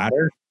the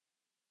bladder?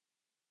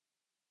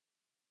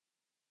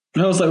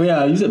 And I was like,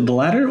 yeah, use it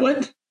bladder?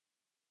 What?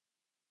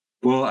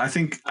 Well, I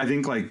think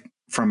like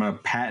from a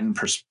patent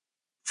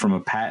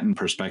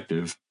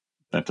perspective,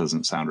 that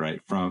doesn't sound right.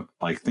 From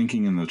like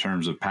thinking in the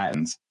terms of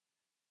patents,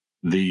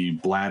 the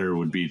bladder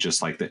would be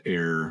just like the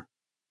air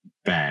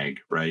bag,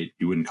 right?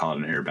 You wouldn't call it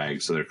an air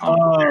bag, so they're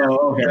calling it air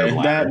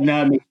okay.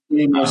 That makes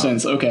way more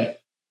sense. Okay.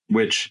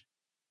 Which,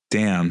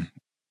 damn,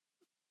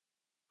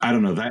 I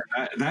don't know,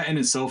 that in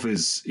itself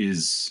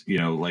is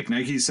like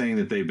Nike's saying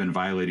that they've been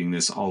violating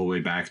this all the way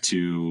back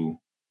to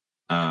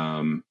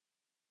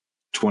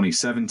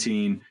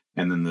 2017,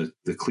 and then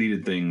the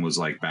cleated thing was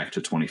like back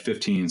to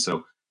 2015.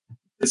 So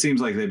it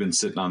seems like they've been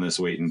sitting on this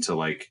waiting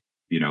to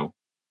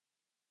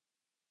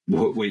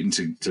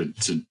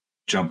to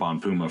jump on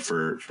Puma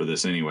for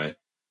this anyway.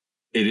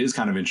 It is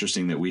kind of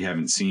interesting that we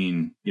haven't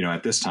seen,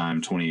 at this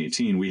time,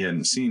 2018, we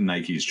hadn't seen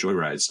Nike's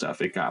Joyride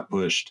stuff. It got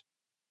pushed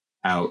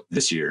out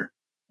this year.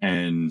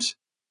 And,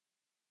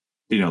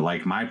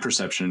 like my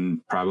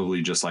perception,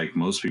 probably just like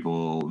most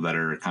people that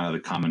are kind of the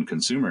common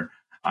consumer,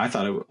 I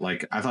thought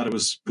it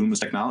was Puma's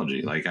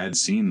technology. Like I had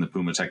seen the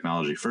Puma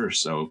technology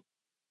first. So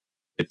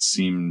it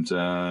seemed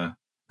like,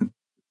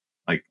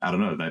 I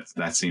don't know,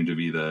 that seemed to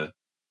be the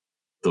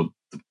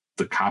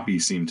copy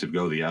seemed to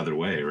go the other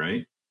way,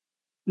 right?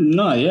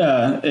 No,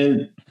 yeah.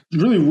 It's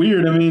really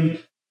weird. I mean,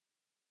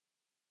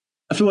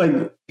 I feel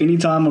like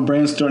anytime a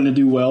brand's starting to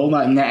do well,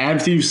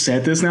 after you've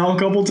said this now a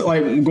couple times,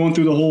 like going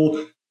through the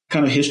whole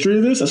kind of history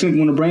of this, I think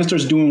when a brand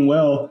starts doing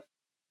well,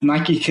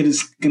 Nike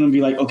is going to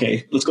be like,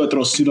 okay, let's go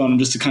throw a suit on them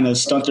just to kind of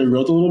stunt their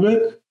growth a little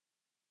bit.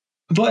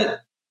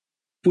 But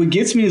what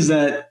gets me is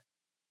that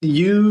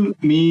you,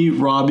 me,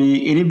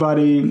 Robbie,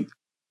 anybody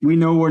we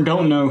know or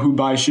don't know who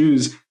buys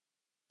shoes,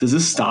 does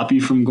this stop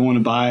you from going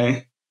to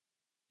buy,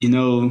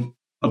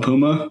 a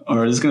Puma?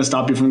 Or is this going to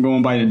stop you from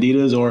going buy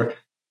Adidas, or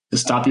to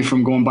stop you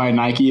from going buy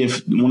Nike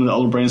if one of the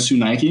other brands sue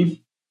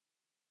Nike?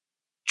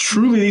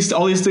 Truly,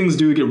 all these things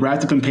do get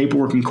wrapped up in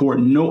paperwork in court.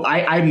 No,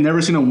 I've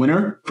never seen a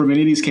winner from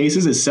any of these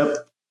cases except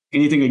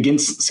anything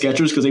against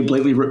Skechers because they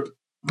blatantly rip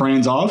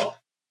brands off.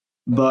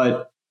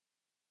 But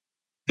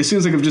it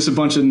seems like just a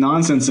bunch of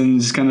nonsense and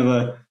just kind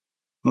of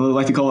I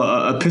like to call it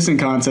a pissing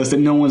contest that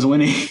no one's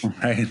winning.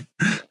 Right.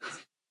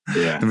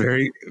 Yeah.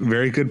 Very,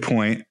 very good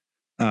point.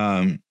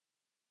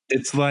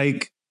 It's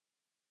like,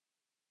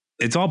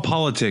 it's all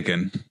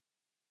politicking.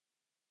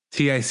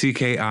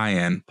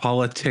 TICKIN,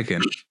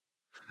 politicking.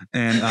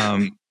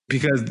 And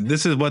because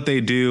this is what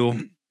they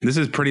do. This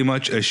is pretty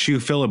much a shoe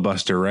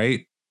filibuster,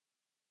 right?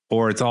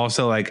 Or it's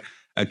also like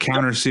a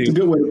countersuit. It's a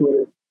good way to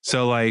put it.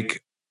 So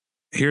like,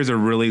 here's a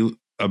really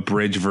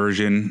abridged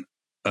version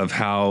of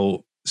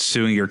how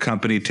suing your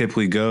company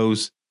typically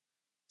goes.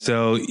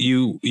 So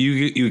you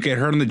get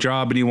hurt on the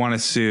job and you want to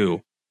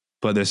sue,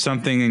 but there's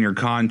something in your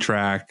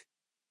contract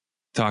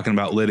talking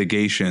about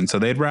litigation. So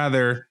they'd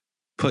rather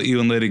put you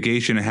in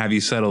litigation and have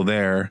you settle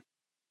there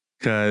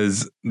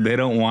because they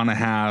don't want to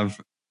have,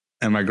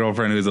 and my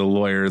girlfriend who's a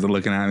lawyer is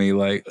looking at me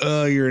like,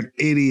 oh, you're an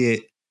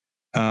idiot.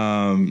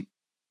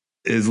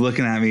 Is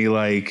looking at me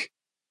like,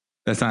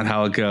 that's not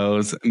how it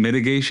goes.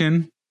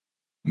 Mediation,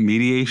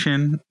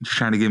 just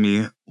trying to give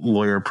me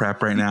lawyer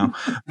prep right now.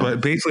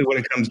 But basically what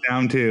it comes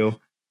down to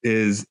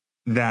is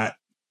that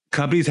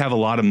companies have a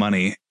lot of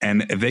money,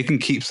 and if they can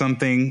keep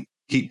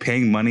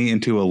paying money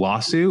into a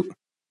lawsuit,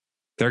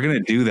 they're going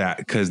to do that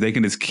because they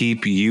can just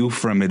keep you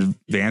from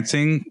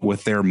advancing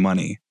with their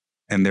money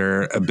and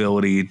their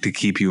ability to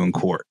keep you in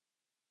court.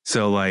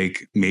 So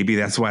like, maybe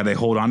that's why they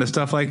hold on to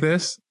stuff like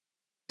this,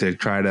 to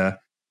try to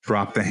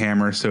drop the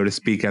hammer, so to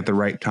speak, at the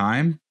right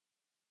time.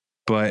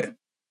 But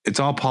it's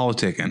all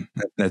politicking.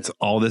 That's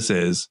all this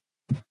is.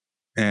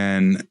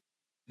 And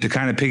to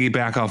kind of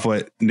piggyback off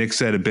what Nick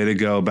said a bit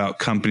ago about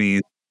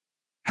companies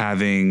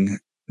having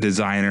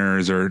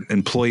designers or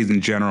employees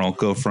in general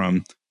go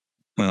from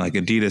like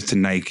Adidas to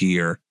Nike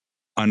or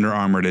Under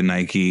Armour to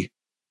Nike,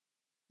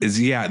 is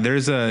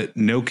there's a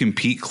no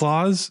compete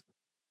clause.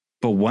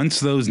 But once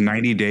those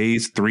 90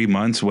 days, 3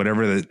 months,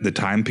 whatever the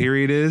time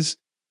period is,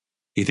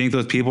 you think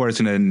those people are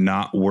just going to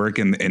not work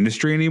in the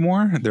industry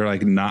anymore? They're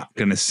like not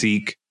going to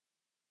seek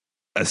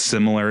a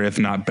similar, if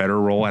not better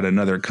role at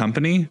another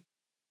company?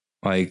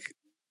 Like,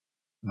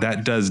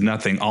 that does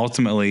nothing.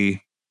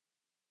 Ultimately,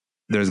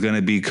 there's going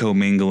to be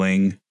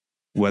commingling,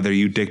 whether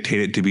you dictate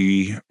it to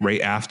be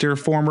right after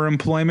former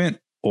employment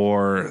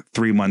or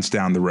 3 months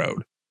down the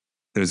road.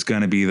 There's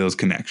going to be those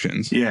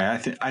connections.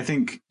 Yeah, I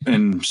think,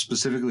 and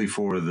specifically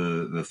for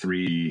the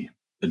three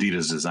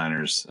Adidas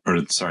designers,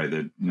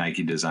 the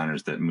Nike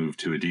designers that moved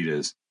to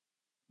Adidas,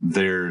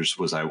 theirs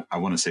was, I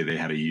want to say they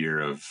had a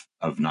year of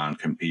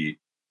non-compete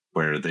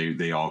where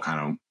they all kind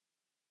of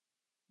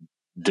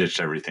ditched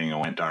everything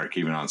and went dark,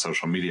 even on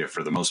social media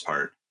for the most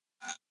part.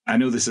 I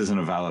know this isn't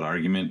a valid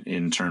argument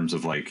in terms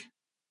of like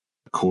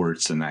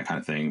courts and that kind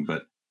of thing,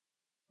 but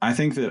I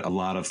think that a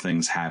lot of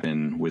things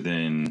happen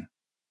within,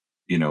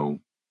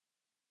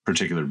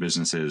 particular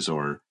businesses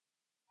or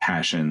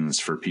passions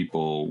for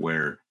people,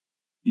 where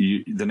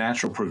the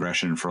natural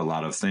progression for a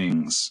lot of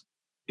things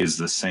is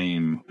the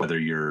same, whether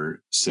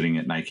you're sitting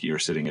at Nike or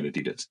sitting at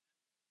Adidas.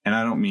 And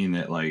I don't mean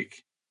that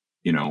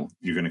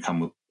you're going to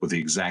come with the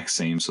exact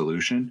same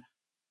solution,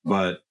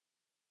 but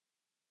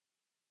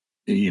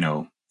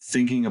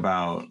thinking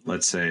about,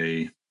 let's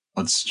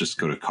just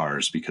go to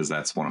cars, because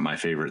that's one of my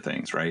favorite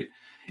things, right?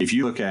 If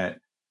you look at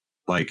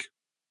like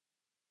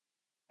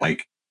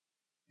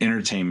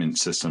entertainment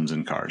systems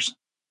in cars,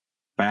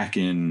 back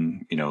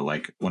in,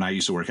 when I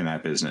used to work in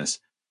that business,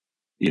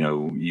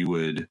 you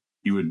would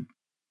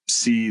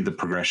see the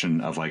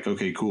progression of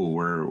okay, cool,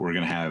 we're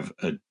going to have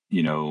a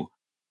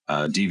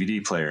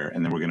DVD player,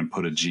 and then we're going to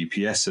put a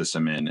GPS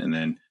system in, and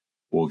then,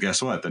 well,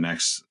 guess what? The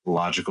next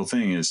logical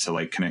thing is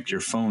to connect your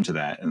phone to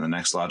that, and the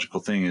next logical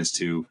thing is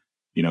to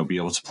be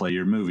able to play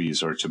your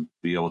movies, or to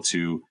be able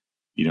to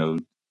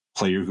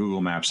play your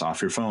Google Maps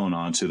off your phone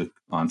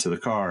onto the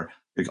car.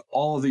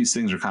 All of these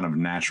things are kind of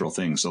natural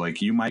things. So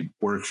you might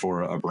work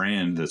for a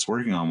brand that's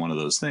working on one of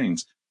those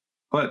things,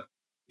 but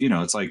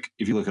it's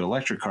if you look at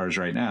electric cars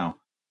right now,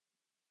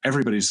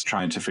 everybody's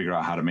trying to figure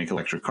out how to make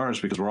electric cars,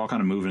 because we're all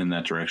kind of moving in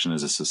that direction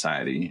as a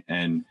society.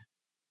 And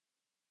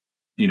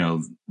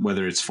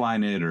whether it's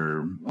Flyknit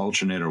or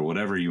Ultraknit or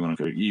whatever you want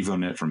to go,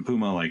 EvoKnit from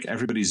Puma,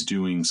 everybody's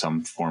doing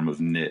some form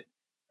of knit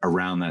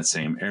around that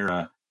same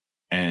era,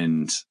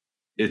 and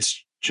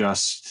it's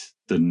just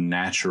the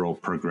natural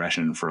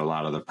progression for a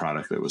lot of the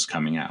product that was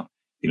coming out.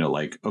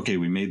 Okay,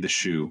 we made the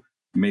shoe,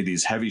 we made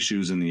these heavy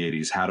shoes in the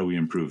 80s. How do we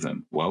improve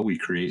them? Well, we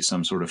create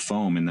some sort of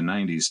foam in the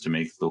 90s to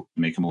make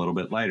them a little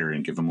bit lighter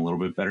and give them a little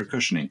bit better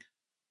cushioning.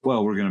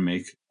 Well, we're going to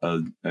make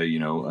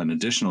an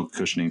additional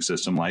cushioning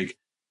system like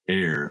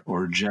Air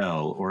or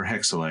Gel or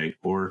Hexalite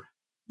or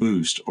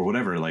Boost or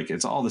whatever.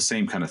 It's all the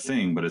same kind of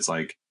thing, but it's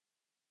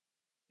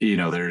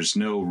there's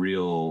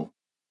nothing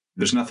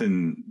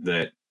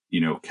that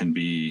can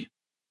be,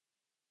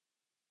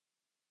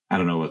 I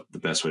don't know what the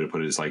best way to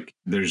put it is.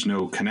 There's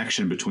no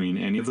connection between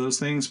any of those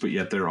things, but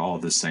yet they're all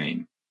the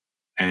same.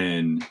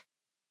 And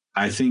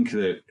I think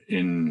that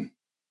in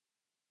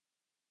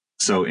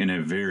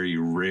a very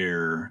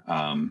rare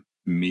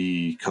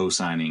me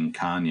co-signing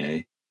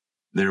Kanye,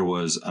 there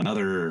was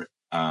another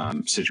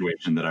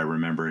situation that I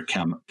remember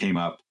came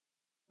up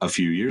a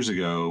few years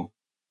ago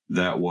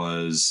that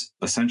was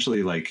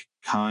essentially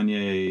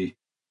Kanye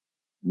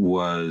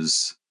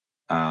was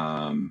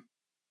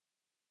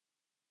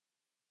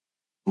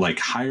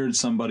hired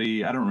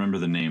somebody, I don't remember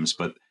the names,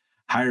 but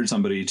hired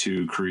somebody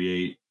to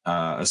create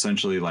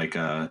essentially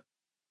a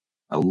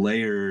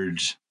layered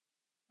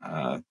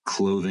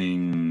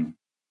clothing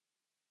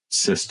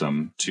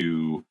system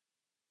to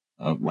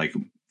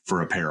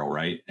for apparel,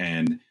 right?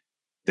 And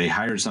they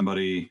hired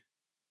somebody,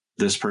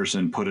 this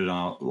person put it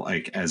out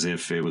as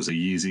if it was a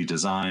Yeezy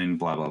design,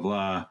 blah, blah,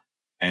 blah.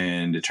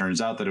 And it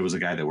turns out that it was a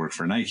guy that worked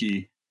for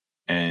Nike,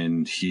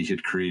 and he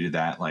had created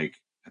that, I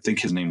think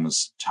his name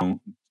was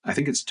I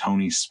think it's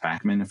Tony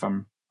Spackman, if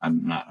I'm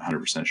not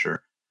 100%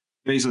 sure.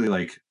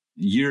 Basically,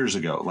 years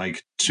ago,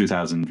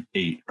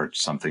 2008 or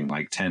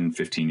something, 10,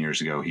 15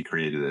 years ago, he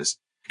created this.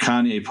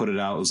 Kanye put it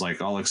out, was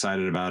all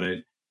excited about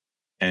it.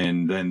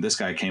 And then this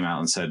guy came out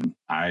and said,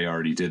 I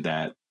already did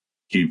that.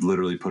 He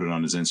literally put it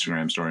on his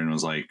Instagram story and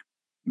was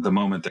the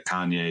moment that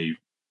Kanye,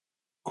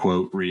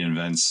 quote,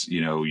 reinvents,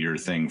 your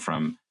thing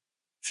from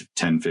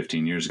 10,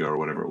 15 years ago or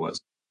whatever it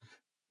was.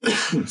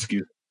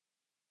 Excuse me.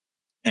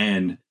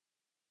 And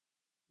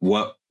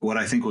what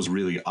I think was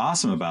really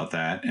awesome about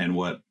that, and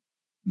what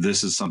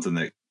this is something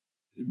that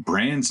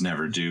brands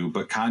never do,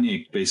 but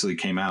Kanye basically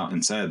came out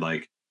and said,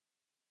 I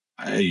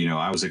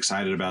was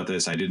excited about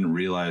this. I didn't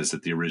realize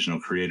that the original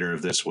creator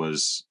of this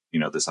was,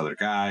 this other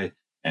guy,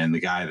 and the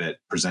guy that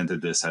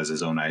presented this as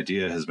his own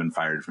idea has been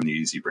fired from the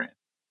Yeezy brand.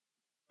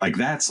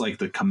 That's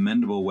the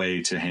commendable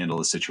way to handle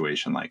a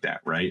situation like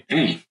that, right?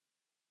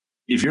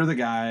 If you're the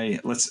guy,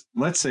 let's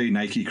say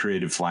Nike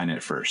created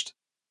Flyknit first.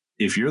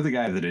 If you're the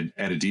guy that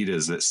at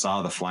Adidas that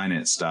saw the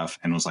Flyknit stuff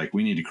and was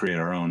we need to create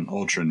our own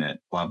Ultraknit,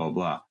 blah, blah,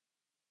 blah.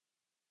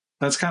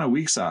 That's kind of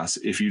weak sauce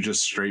if you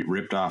just straight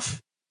ripped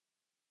off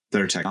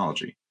their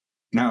technology.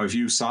 Now, if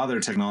you saw their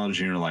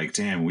technology and you're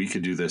damn, we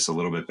could do this a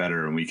little bit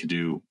better, and we could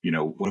do,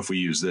 what if we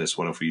use this?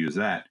 What if we use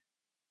that?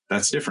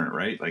 That's different,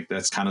 right?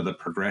 That's kind of the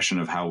progression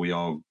of how we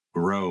all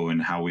grow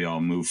and how we all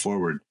move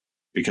forward,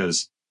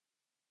 because,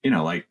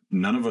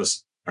 none of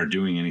us are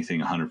doing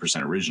anything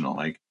 100% original.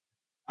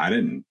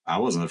 I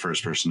wasn't the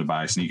first person to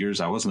buy sneakers.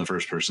 I wasn't the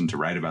first person to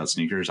write about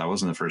sneakers. I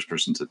wasn't the first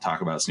person to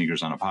talk about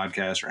sneakers on a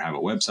podcast or have a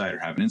website or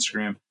have an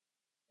Instagram.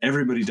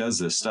 Everybody does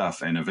this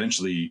stuff. And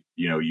eventually,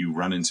 you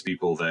run into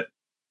people that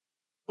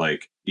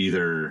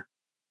either,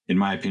 in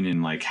my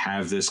opinion,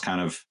 have this kind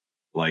of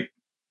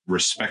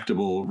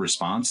respectable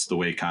response the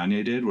way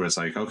Kanye did, where it's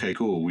okay,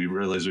 cool, we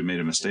realize we made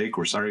a mistake.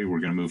 We're sorry.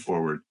 We're going to move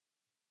forward.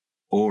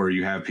 Or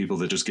you have people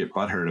that just get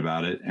butthurt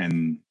about it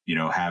and,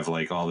 have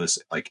all this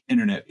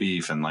internet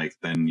beef. And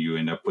then you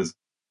end up with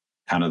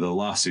kind of the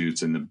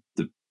lawsuits and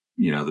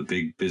the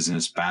big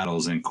business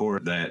battles in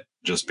court that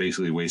just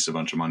basically waste a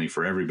bunch of money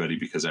for everybody,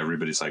 because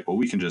everybody's like, well,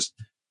 we can just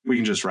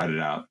write it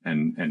out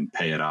and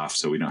pay it off,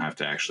 so we don't have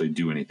to actually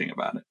do anything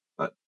about it.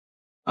 But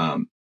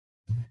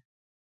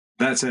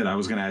that said, I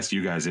was going to ask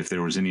you guys if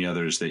there was any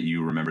others that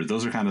you remember.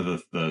 Those are kind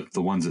of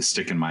the ones that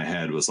stick in my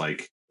head, was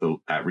like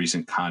that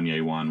recent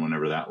Kanye one,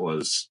 whenever that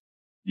was,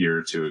 year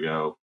or two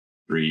ago,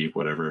 3,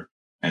 whatever.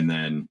 And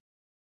then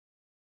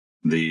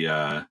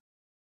the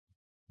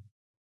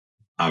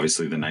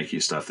obviously the Nike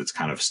stuff that's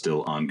kind of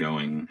still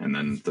ongoing. And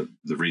then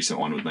the recent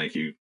one with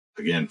Nike,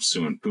 again,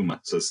 suing Puma.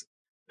 So it's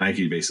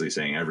Nike basically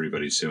saying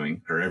everybody's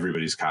suing, or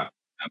everybody's copying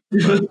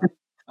them.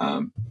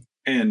 But,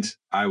 and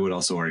I would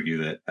also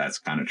argue that that's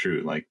kind of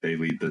true. Like they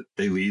lead the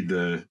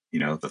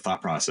the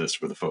thought process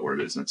for the footwear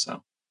business.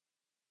 So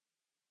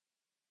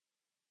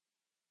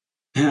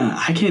yeah,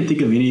 I can't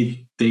think of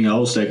anything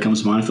else that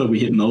comes to mind. I feel like we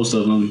hit most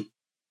of them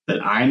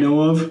that I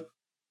know of.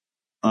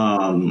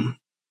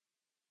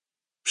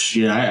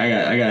 Shit,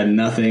 I got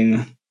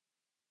nothing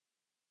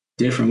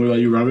different. What about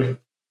you, Robbie?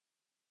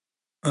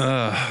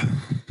 I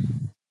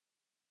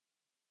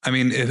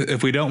mean,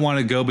 if we don't want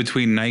to go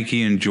between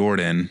Nike and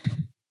Jordan,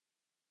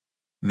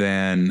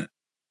 then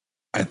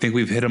I think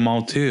we've hit them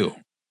all too.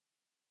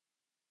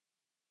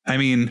 I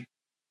mean,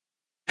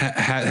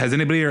 has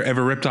anybody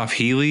ever ripped off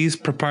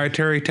Heelys'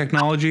 proprietary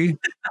technology?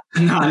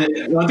 No, I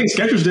think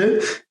Skechers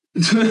did.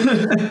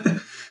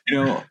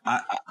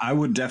 I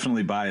would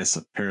definitely buy a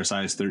pair of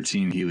size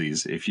 13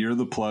 Heelys. If you're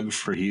the plug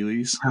for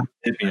Heelys,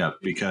 hit me up,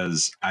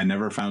 because I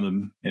never found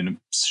them in a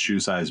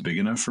shoe size big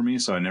enough for me,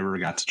 so I never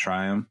got to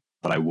try them,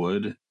 but I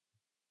would,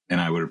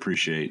 and I would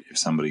appreciate if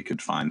somebody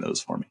could find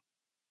those for me.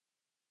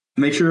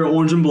 Make sure you're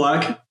orange and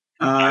black.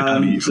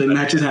 So it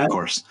matches hat. Of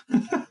course.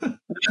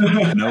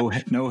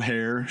 No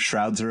hair.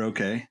 Shrouds are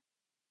okay.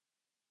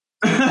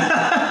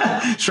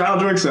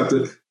 Shrouds are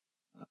accepted.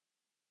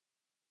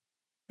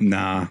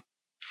 Nah,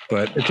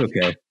 but it's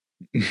okay.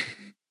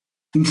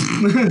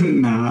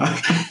 Nah.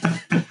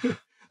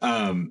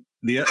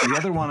 The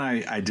other one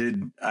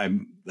I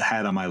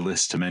had on my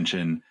list to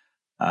mention,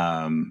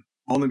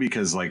 only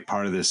because like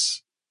part of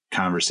this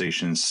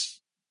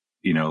conversation's,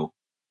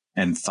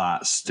 and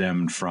thought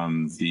stemmed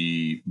from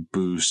the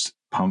Boost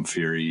Pump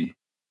Fury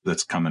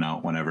that's coming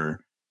out whenever,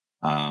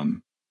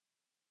 coming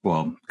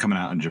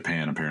out in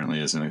Japan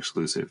apparently as an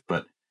exclusive.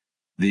 But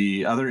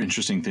the other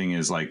interesting thing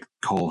is like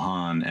Cole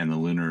Haan and the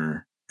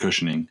Lunar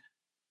cushioning.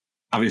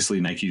 Obviously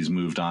Nike's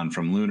moved on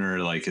from Lunar,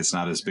 like it's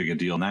not as big a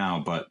deal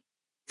now, but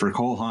for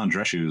Cole Haan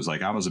dress shoes,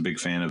 like I am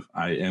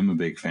a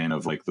big fan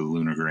of like the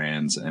Lunar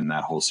Grands and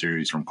that whole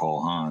series from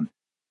Cole Haan.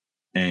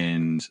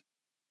 And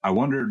I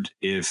wondered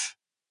if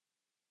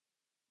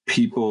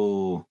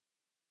people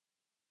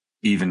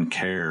even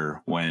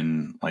care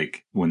when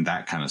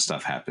that kind of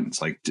stuff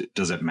happens. Like,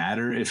 does it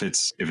matter if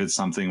it's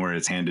something where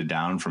it's handed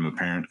down from a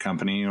parent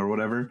company or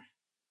whatever?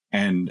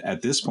 And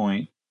at this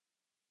point,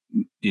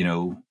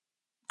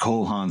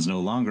 Cole Haan's no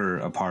longer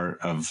a part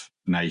of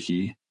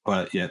Nike,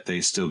 but yet they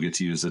still get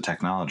to use the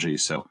technology.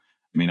 So,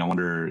 I mean, I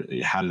wonder,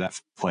 how did that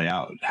play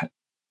out?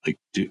 Like,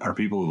 are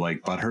people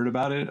like butthurt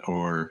about it,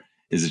 or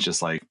is it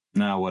just like,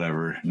 no,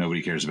 whatever,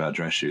 nobody cares about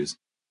dress shoes?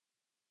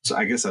 So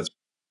I guess that's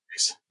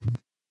nice.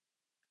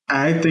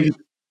 I think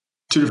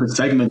two different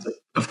segments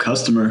of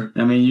customer.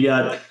 I mean, you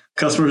got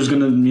customers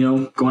going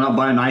to, going out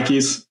buying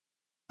Nikes,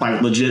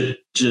 like legit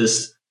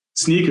just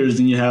sneakers.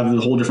 Then you have the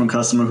whole different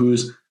customer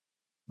who's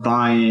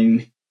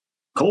buying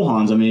Cole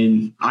Haan's. I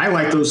mean, I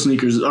like those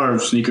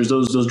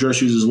those dress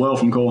shoes as well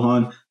from Cole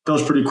Haan. That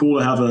was pretty cool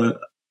to have a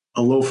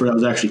loafer that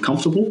was actually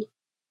comfortable.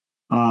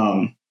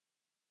 But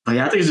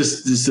yeah, I think it's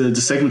just the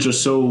segments are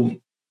so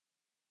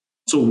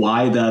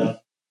wide that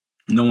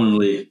no one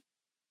really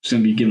is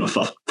going to be giving a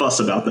fuss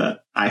about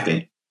that, I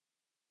think.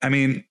 I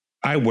mean,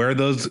 I wear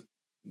those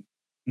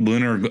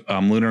Lunar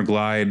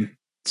Glide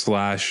 /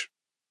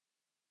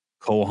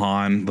 Cole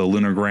Haan, the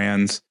Lunar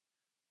Grands,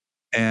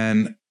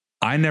 and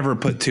I never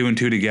put 2 and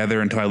 2 together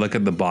until I look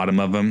at the bottom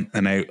of them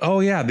and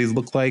these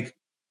look like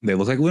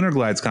Lunar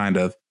Glides kind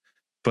of.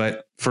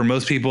 But for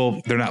most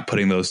people, they're not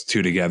putting those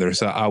two together.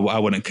 So I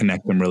wouldn't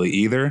connect them really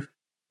either,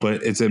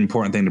 but it's an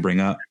important thing to bring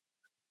up.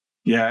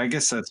 Yeah, I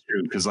guess that's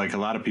true, because like a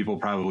lot of people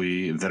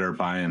probably that are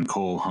buying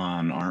Cole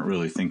Haan aren't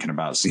really thinking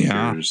about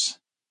sneakers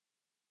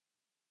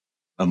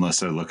unless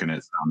they're looking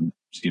at some,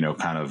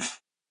 kind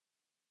of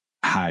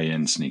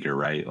high-end sneaker,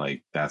 right?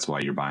 Like that's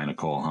why you're buying a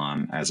Cole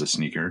Haan as a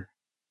sneaker.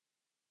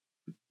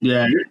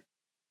 Yeah.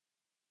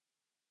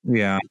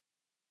 Yeah.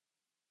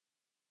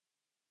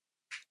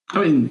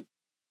 I mean,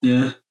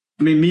 yeah.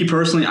 I mean, me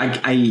personally,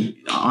 I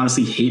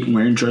honestly hate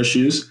wearing dress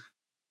shoes.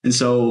 And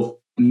so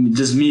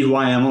just me who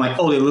I am, I'm like,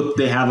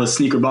 they have a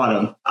sneaker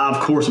bottom. Of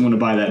course I'm going to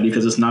buy that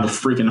because it's not a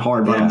freaking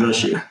hard bottom dress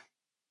shoe.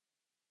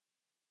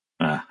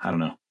 I don't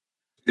know.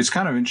 It's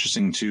kind of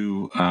interesting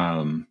too.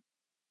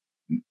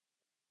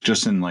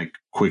 Just in like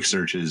quick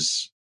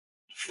searches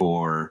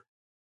for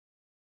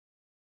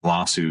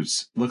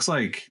lawsuits, looks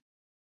like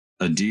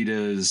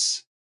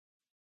Adidas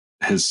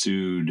has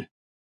sued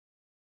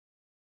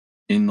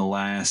in the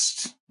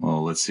last,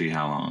 let's see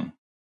how long.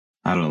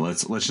 I don't know.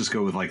 Let's just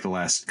go with like the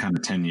last kind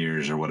of 10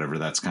 years or whatever.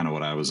 That's kind of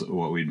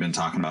what we'd been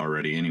talking about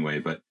already anyway.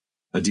 But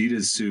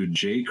Adidas sued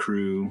J.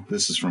 Crew.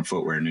 This is from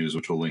Footwear News,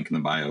 which we'll link in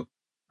the bio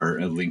or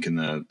a link in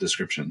the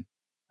description.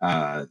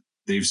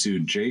 They've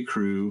sued J.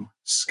 Crew,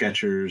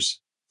 Skechers,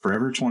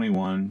 Forever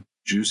 21,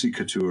 Juicy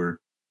Couture,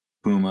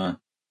 Puma,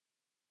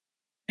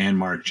 and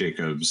Marc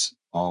Jacobs,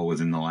 all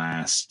within the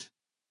last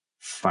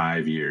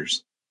 5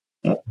 years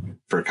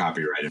for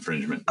copyright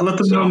infringement. I let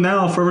them know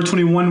now. Forever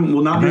 21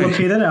 will not be able to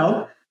pay that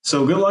out.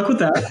 So good luck with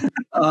that.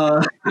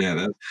 Yeah,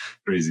 that's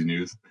crazy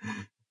news.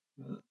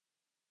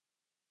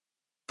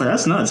 But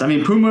that's nuts. I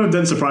mean, Puma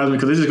doesn't surprise me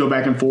because they just go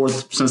back and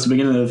forth since the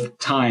beginning of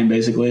time,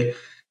 basically.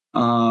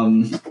 But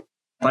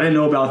I didn't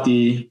know about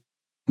the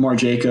Marc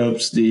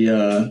Jacobs,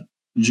 the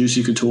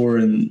Juicy Couture,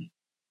 and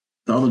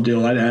the other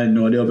deal. I had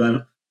no idea about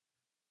it.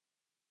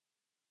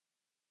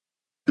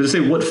 Did it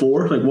say what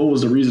for? Like, what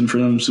was the reason for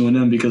them suing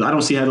them? Because I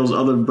don't see how those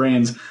other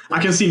brands. I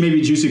can see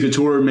maybe Juicy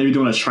Couture maybe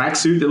doing a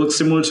tracksuit that looks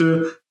similar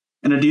to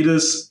an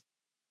Adidas,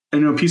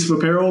 piece of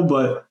apparel,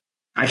 but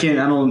I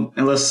don't,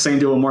 unless the same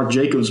deal with Marc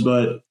Jacobs,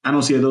 but I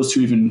don't see how those two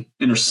even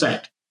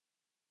intersect.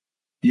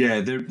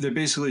 Yeah, they're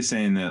basically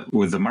saying that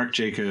with the Marc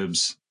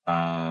Jacobs,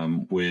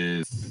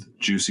 with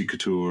Juicy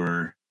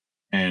Couture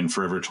and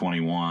Forever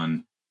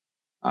 21,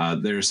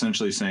 they're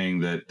essentially saying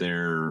that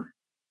they're,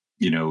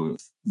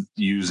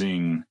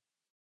 using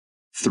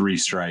 3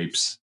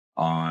 stripes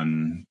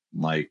on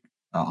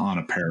on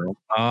apparel.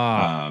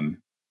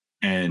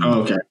 And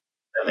okay,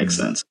 that makes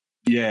sense.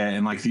 Yeah,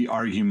 and like the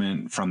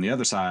argument from the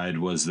other side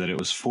was that it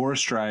was 4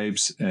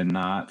 stripes and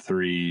not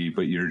 3,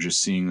 but you're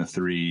just seeing the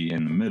 3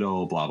 in the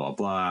middle, blah, blah,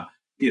 blah.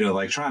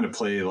 Like trying to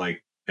play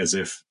like as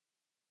if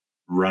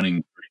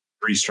running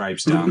 3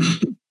 stripes down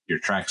your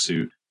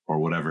tracksuit or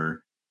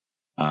whatever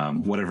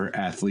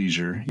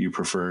athleisure you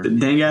prefer. The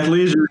dang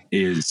athleisure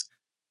is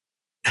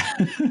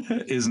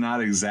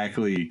not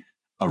exactly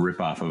a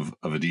ripoff of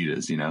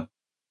Adidas,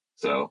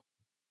 So.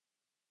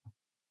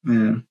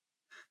 Yeah.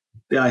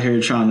 They're out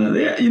here trying to,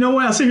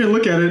 when I sit here and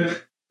look at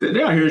it,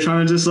 they're out here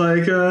trying to just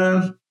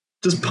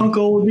punk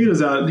old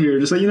Adidas out here.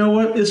 Just like, you know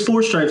what? It's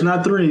 4 stripes,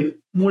 not 3.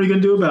 What are you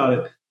going to do about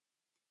it?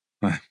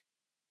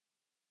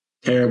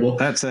 Terrible.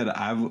 That said,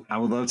 I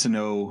would love to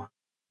know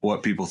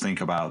what people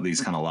think about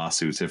these kind of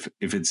lawsuits, if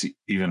it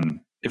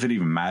even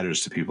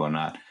matters to people or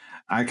not.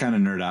 I kind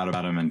of nerd out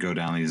about them and go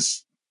down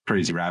these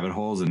crazy rabbit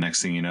holes, and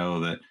next thing you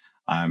know that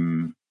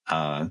I'm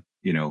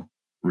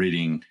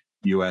reading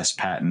U.S.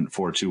 patent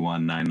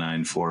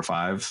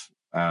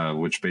 4219945,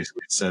 which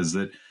basically says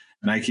that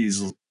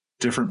Nike's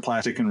different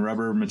plastic and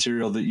rubber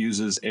material that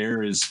uses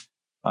air is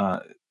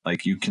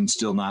you can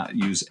still not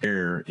use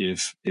air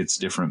if it's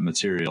different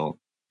material.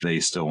 They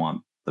still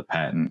want the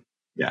patent.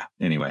 Yeah.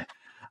 Anyway,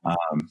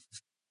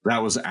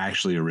 that was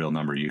actually a real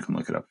number. You can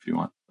look it up if you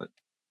want, but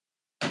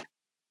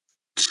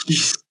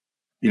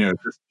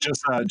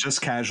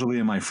just casually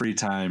in my free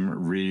time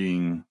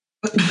reading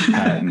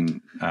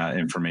patent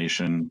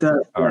information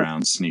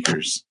around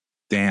sneakers.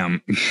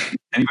 Damn.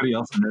 Anybody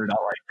else nerd out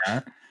like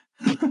that?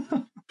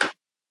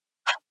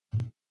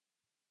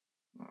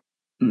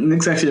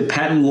 Nick's actually a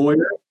patent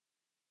lawyer.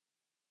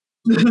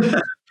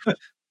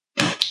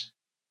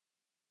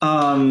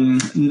 I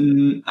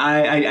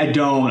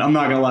don't. I'm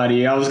not gonna lie to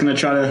you. I was gonna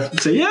try to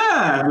say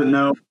yeah, but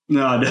no.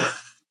 All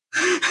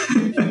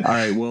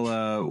right.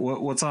 Well,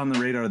 what's on the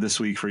radar this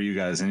week for you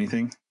guys?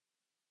 Anything?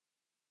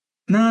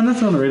 No,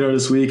 nothing on the radar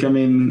this week. I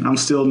mean, I'm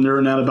still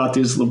nerding out about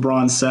these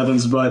LeBron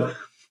 7s, but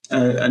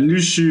a new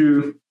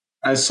shoe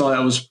I saw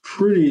that was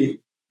pretty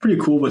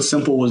cool but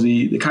simple was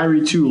the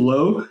Kyrie 2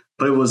 Low,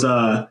 but it was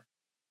done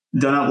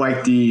up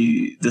like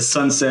the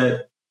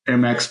Sunset Air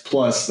Max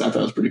Plus. I thought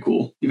it was pretty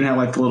cool. Even had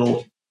like the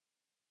little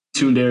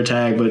tuned air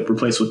tag, but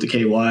replaced with the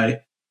KY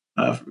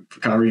for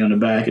Kyrie on the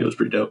back. It was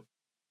pretty dope.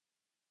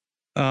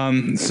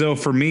 So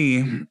for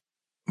me,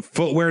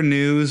 footwear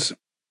news,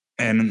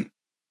 and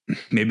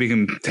maybe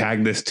you can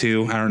tag this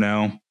too, I don't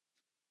know.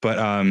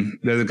 But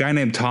there's a guy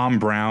named Tom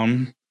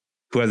Brown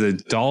who has a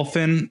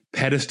dolphin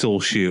pedestal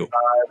shoe.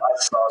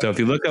 So if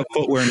you look up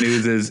Footwear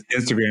News'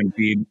 Instagram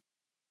feed,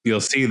 you'll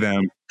see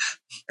them.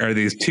 Are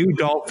these 2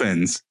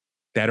 dolphins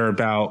that are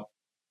about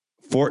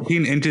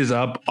 14 inches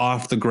up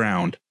off the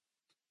ground.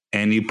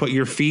 And you put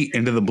your feet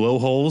into the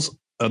blowholes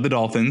of the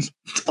dolphins.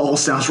 It all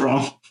sounds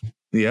wrong.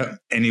 Yep.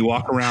 And you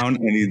walk around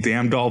in these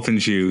damn dolphin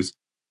shoes.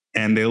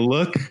 And they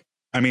look,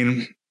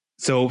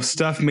 so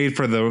stuff made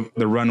for the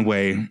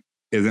runway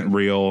isn't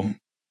real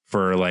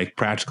for like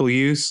practical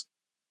use.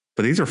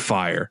 But these are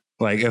fire.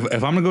 Like if I'm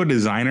going to go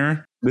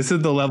designer, this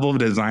is the level of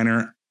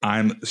designer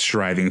I'm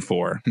striving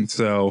for.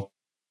 So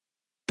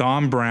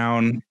Tom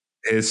Brown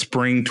is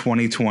spring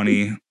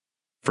 2020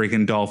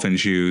 freaking dolphin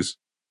shoes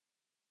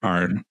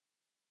are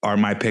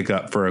my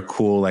pickup for a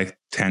cool like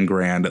 10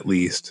 grand at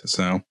least.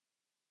 So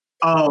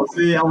oh,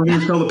 see, I was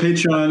going to tell the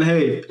Patreon,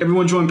 hey,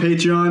 everyone join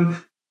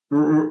Patreon.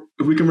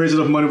 If we can raise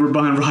enough money, we're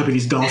buying Robbie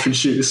these dolphin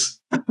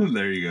shoes.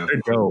 There you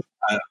go.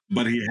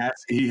 But he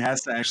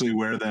has to actually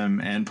wear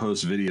them and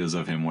post videos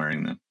of him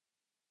wearing them.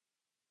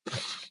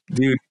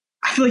 Dude,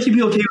 I feel like he'd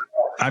be okay with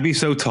that. I'd be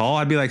so tall.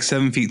 I'd be like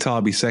 7 feet tall.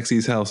 I'd be sexy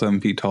as hell,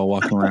 7 feet tall,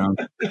 walking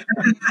around.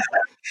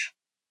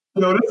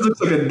 No, this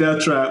looks like a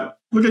death trap.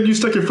 Look at you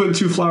stuck your foot in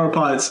 2 flower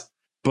pots.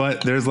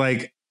 But there's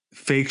like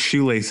fake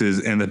shoelaces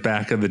in the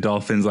back of the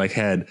dolphin's like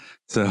head.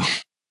 So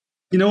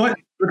you know what?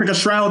 Look like a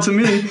shroud to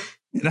me.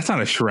 That's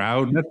not a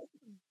shroud.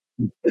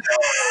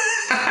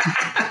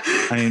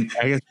 I mean,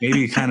 I guess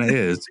maybe it kind of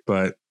is,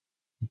 but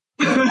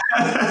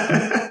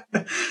that's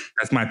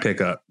my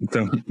pickup.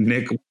 So,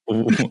 Nick,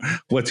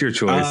 what's your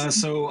choice?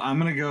 So I'm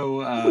going to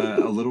go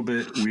a little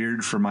bit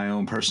weird for my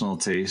own personal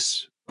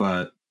taste,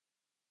 but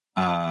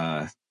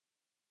I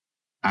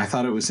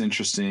thought it was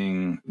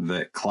interesting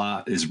that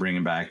Clot is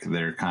bringing back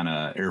their kind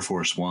of Air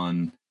Force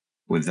One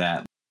with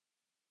that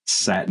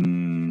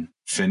satin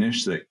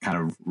finish that kind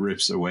of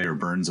rips away or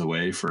burns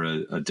away for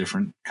a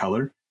different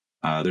color.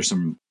 There's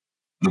the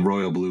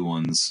royal blue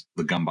ones,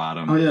 the gum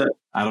bottom. Oh yeah.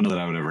 I don't know that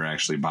I would ever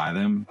actually buy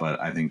them,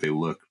 but I think they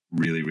look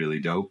really, really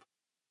dope.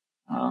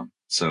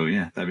 So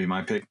yeah, that'd be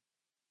my pick.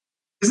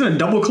 Isn't it a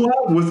double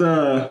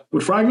collab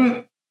with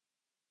Fragment?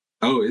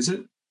 Oh, is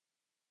it?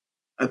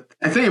 I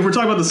think if we're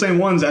talking about the same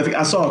ones, I think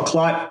I saw a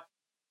Clot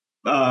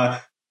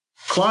by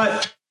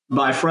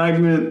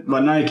Fragment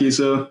by Nike.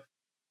 So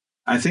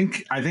I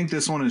think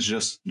this one is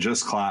just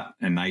Clot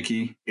and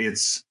Nike.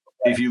 It's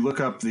if you look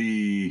up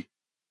the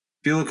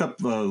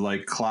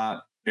like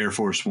Clot Air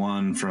Force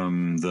One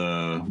from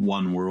the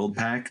One World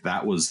pack,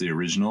 that was the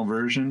original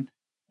version,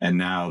 and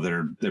now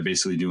they're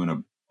basically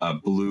doing a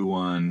blue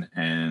one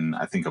and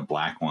I think a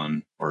black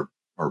one or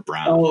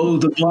brown. Oh,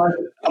 the black.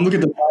 I'm looking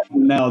at the black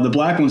one now. The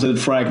black one's a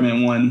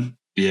Fragment one.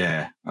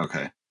 Yeah.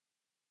 Okay.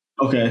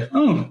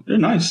 Oh, they're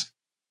nice.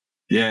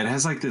 Yeah, it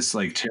has like this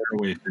like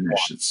tearaway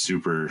finish. It's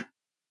super.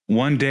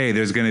 One day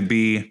there's going to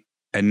be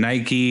a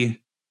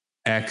Nike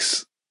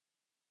X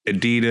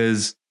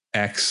Adidas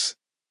X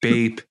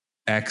Bape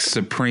X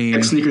Supreme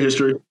X sneaker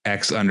history.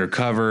 X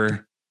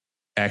Undercover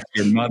X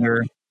your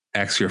mother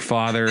X your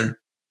father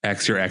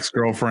X your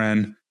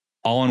ex-girlfriend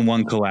all in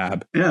one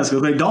collab. Yeah, it's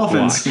going to play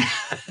Dolphins.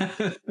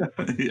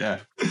 Yeah.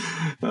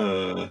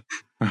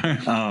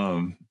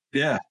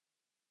 Yeah.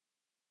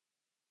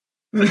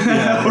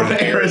 Yeah, or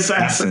the Air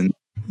Assassin.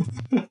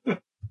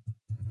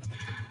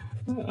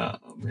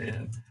 Oh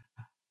man.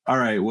 All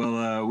right.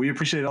 Well, we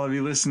appreciate all of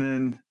you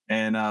listening,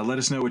 and let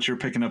us know what you're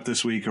picking up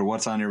this week or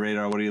what's on your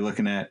radar. What are you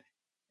looking at?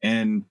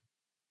 And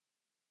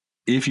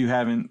if you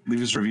haven't,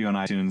 leave us a review on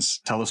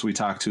iTunes. Tell us we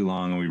talked too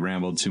long and we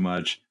rambled too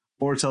much,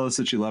 or tell us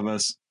that you love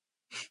us.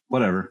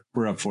 Whatever.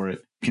 We're up for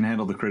it. You can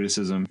handle the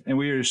criticism, and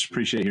we just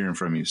appreciate hearing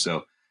from you.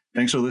 So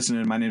thanks for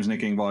listening. My name is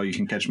Nick Engvall. You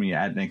can catch me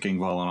at Nick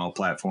Engvall on all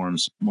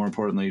platforms. More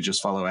importantly,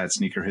 just follow at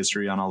Sneaker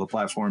History on all the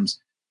platforms,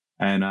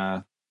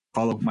 and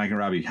follow Mike and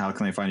Robbie. How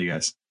can they find you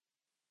guys?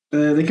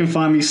 They can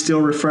find me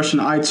still refreshing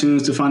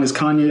iTunes to find his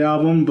Kanye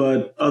album.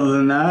 But other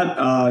than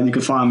that, you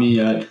can find me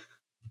at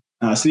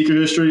Sneaker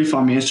History.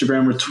 Find me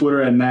Instagram or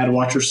Twitter at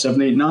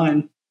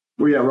MadWatcher789.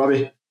 Where you at,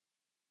 Robbie?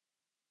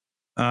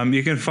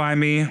 You can find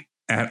me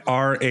at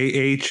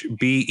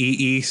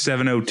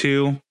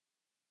RAHBEE702.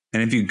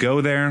 And if you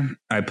go there,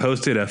 I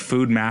posted a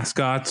food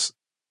mascots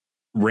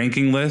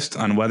ranking list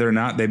on whether or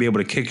not they'd be able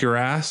to kick your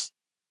ass.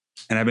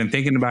 And I've been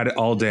thinking about it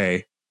all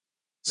day.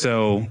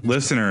 So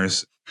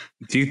listeners,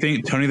 do you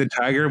think Tony the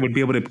Tiger would be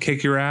able to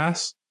kick your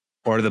ass,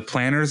 or the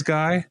Planners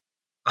guy?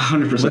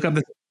 100%. Look up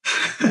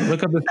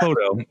this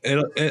photo.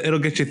 It'll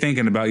get you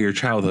thinking about your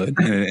childhood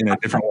in a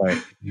different way.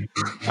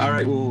 All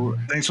right. Well,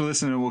 thanks for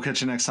listening. We'll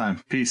catch you next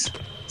time. Peace.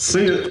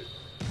 See ya.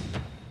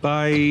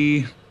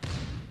 Bye.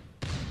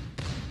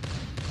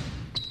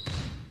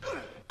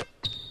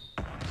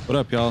 What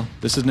up, y'all?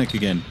 This is Nick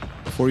again.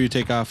 Before you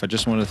take off, I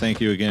just want to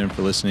thank you again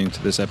for listening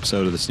to this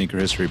episode of the Sneaker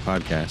History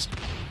Podcast.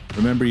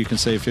 Remember, you can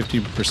save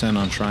 15%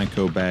 on Shrine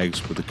Co.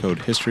 bags with the code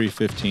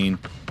HISTORY15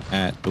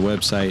 at the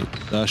website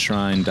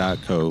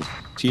theshrine.co,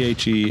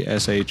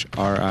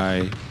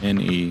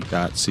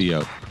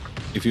 THESHRINE.co.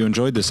 If you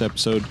enjoyed this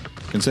episode,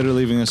 consider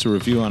leaving us a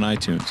review on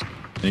iTunes.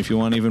 And if you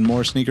want even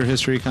more sneaker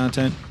history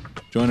content,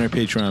 join our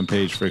Patreon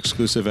page for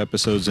exclusive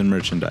episodes and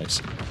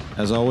merchandise.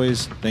 As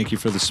always, thank you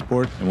for the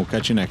support, and we'll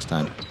catch you next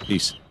time.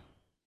 Peace.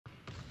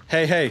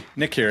 Hey,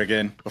 Nick here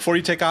again. Before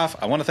you take off,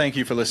 I want to thank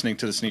you for listening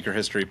to the Sneaker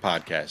History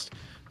Podcast.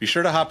 Be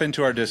sure to hop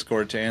into our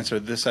Discord to answer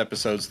this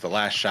episode's The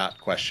Last Shot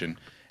question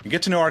and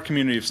get to know our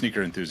community of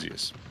sneaker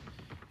enthusiasts.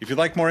 If you'd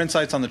like more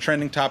insights on the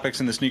trending topics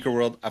in the sneaker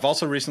world, I've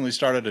also recently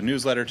started a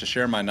newsletter to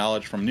share my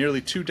knowledge from nearly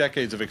 2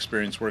 decades of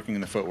experience working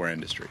in the footwear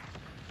industry.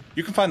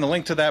 You can find the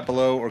link to that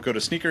below or go to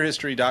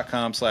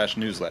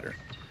sneakerhistory.com/newsletter.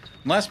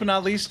 And last but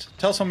not least,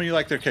 tell someone you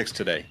like their kicks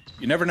today.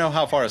 You never know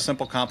how far a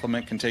simple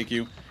compliment can take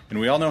you, and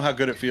we all know how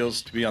good it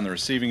feels to be on the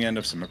receiving end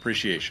of some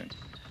appreciation.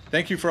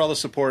 Thank you for all the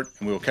support,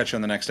 and we will catch you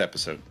on the next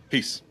episode.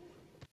 Peace.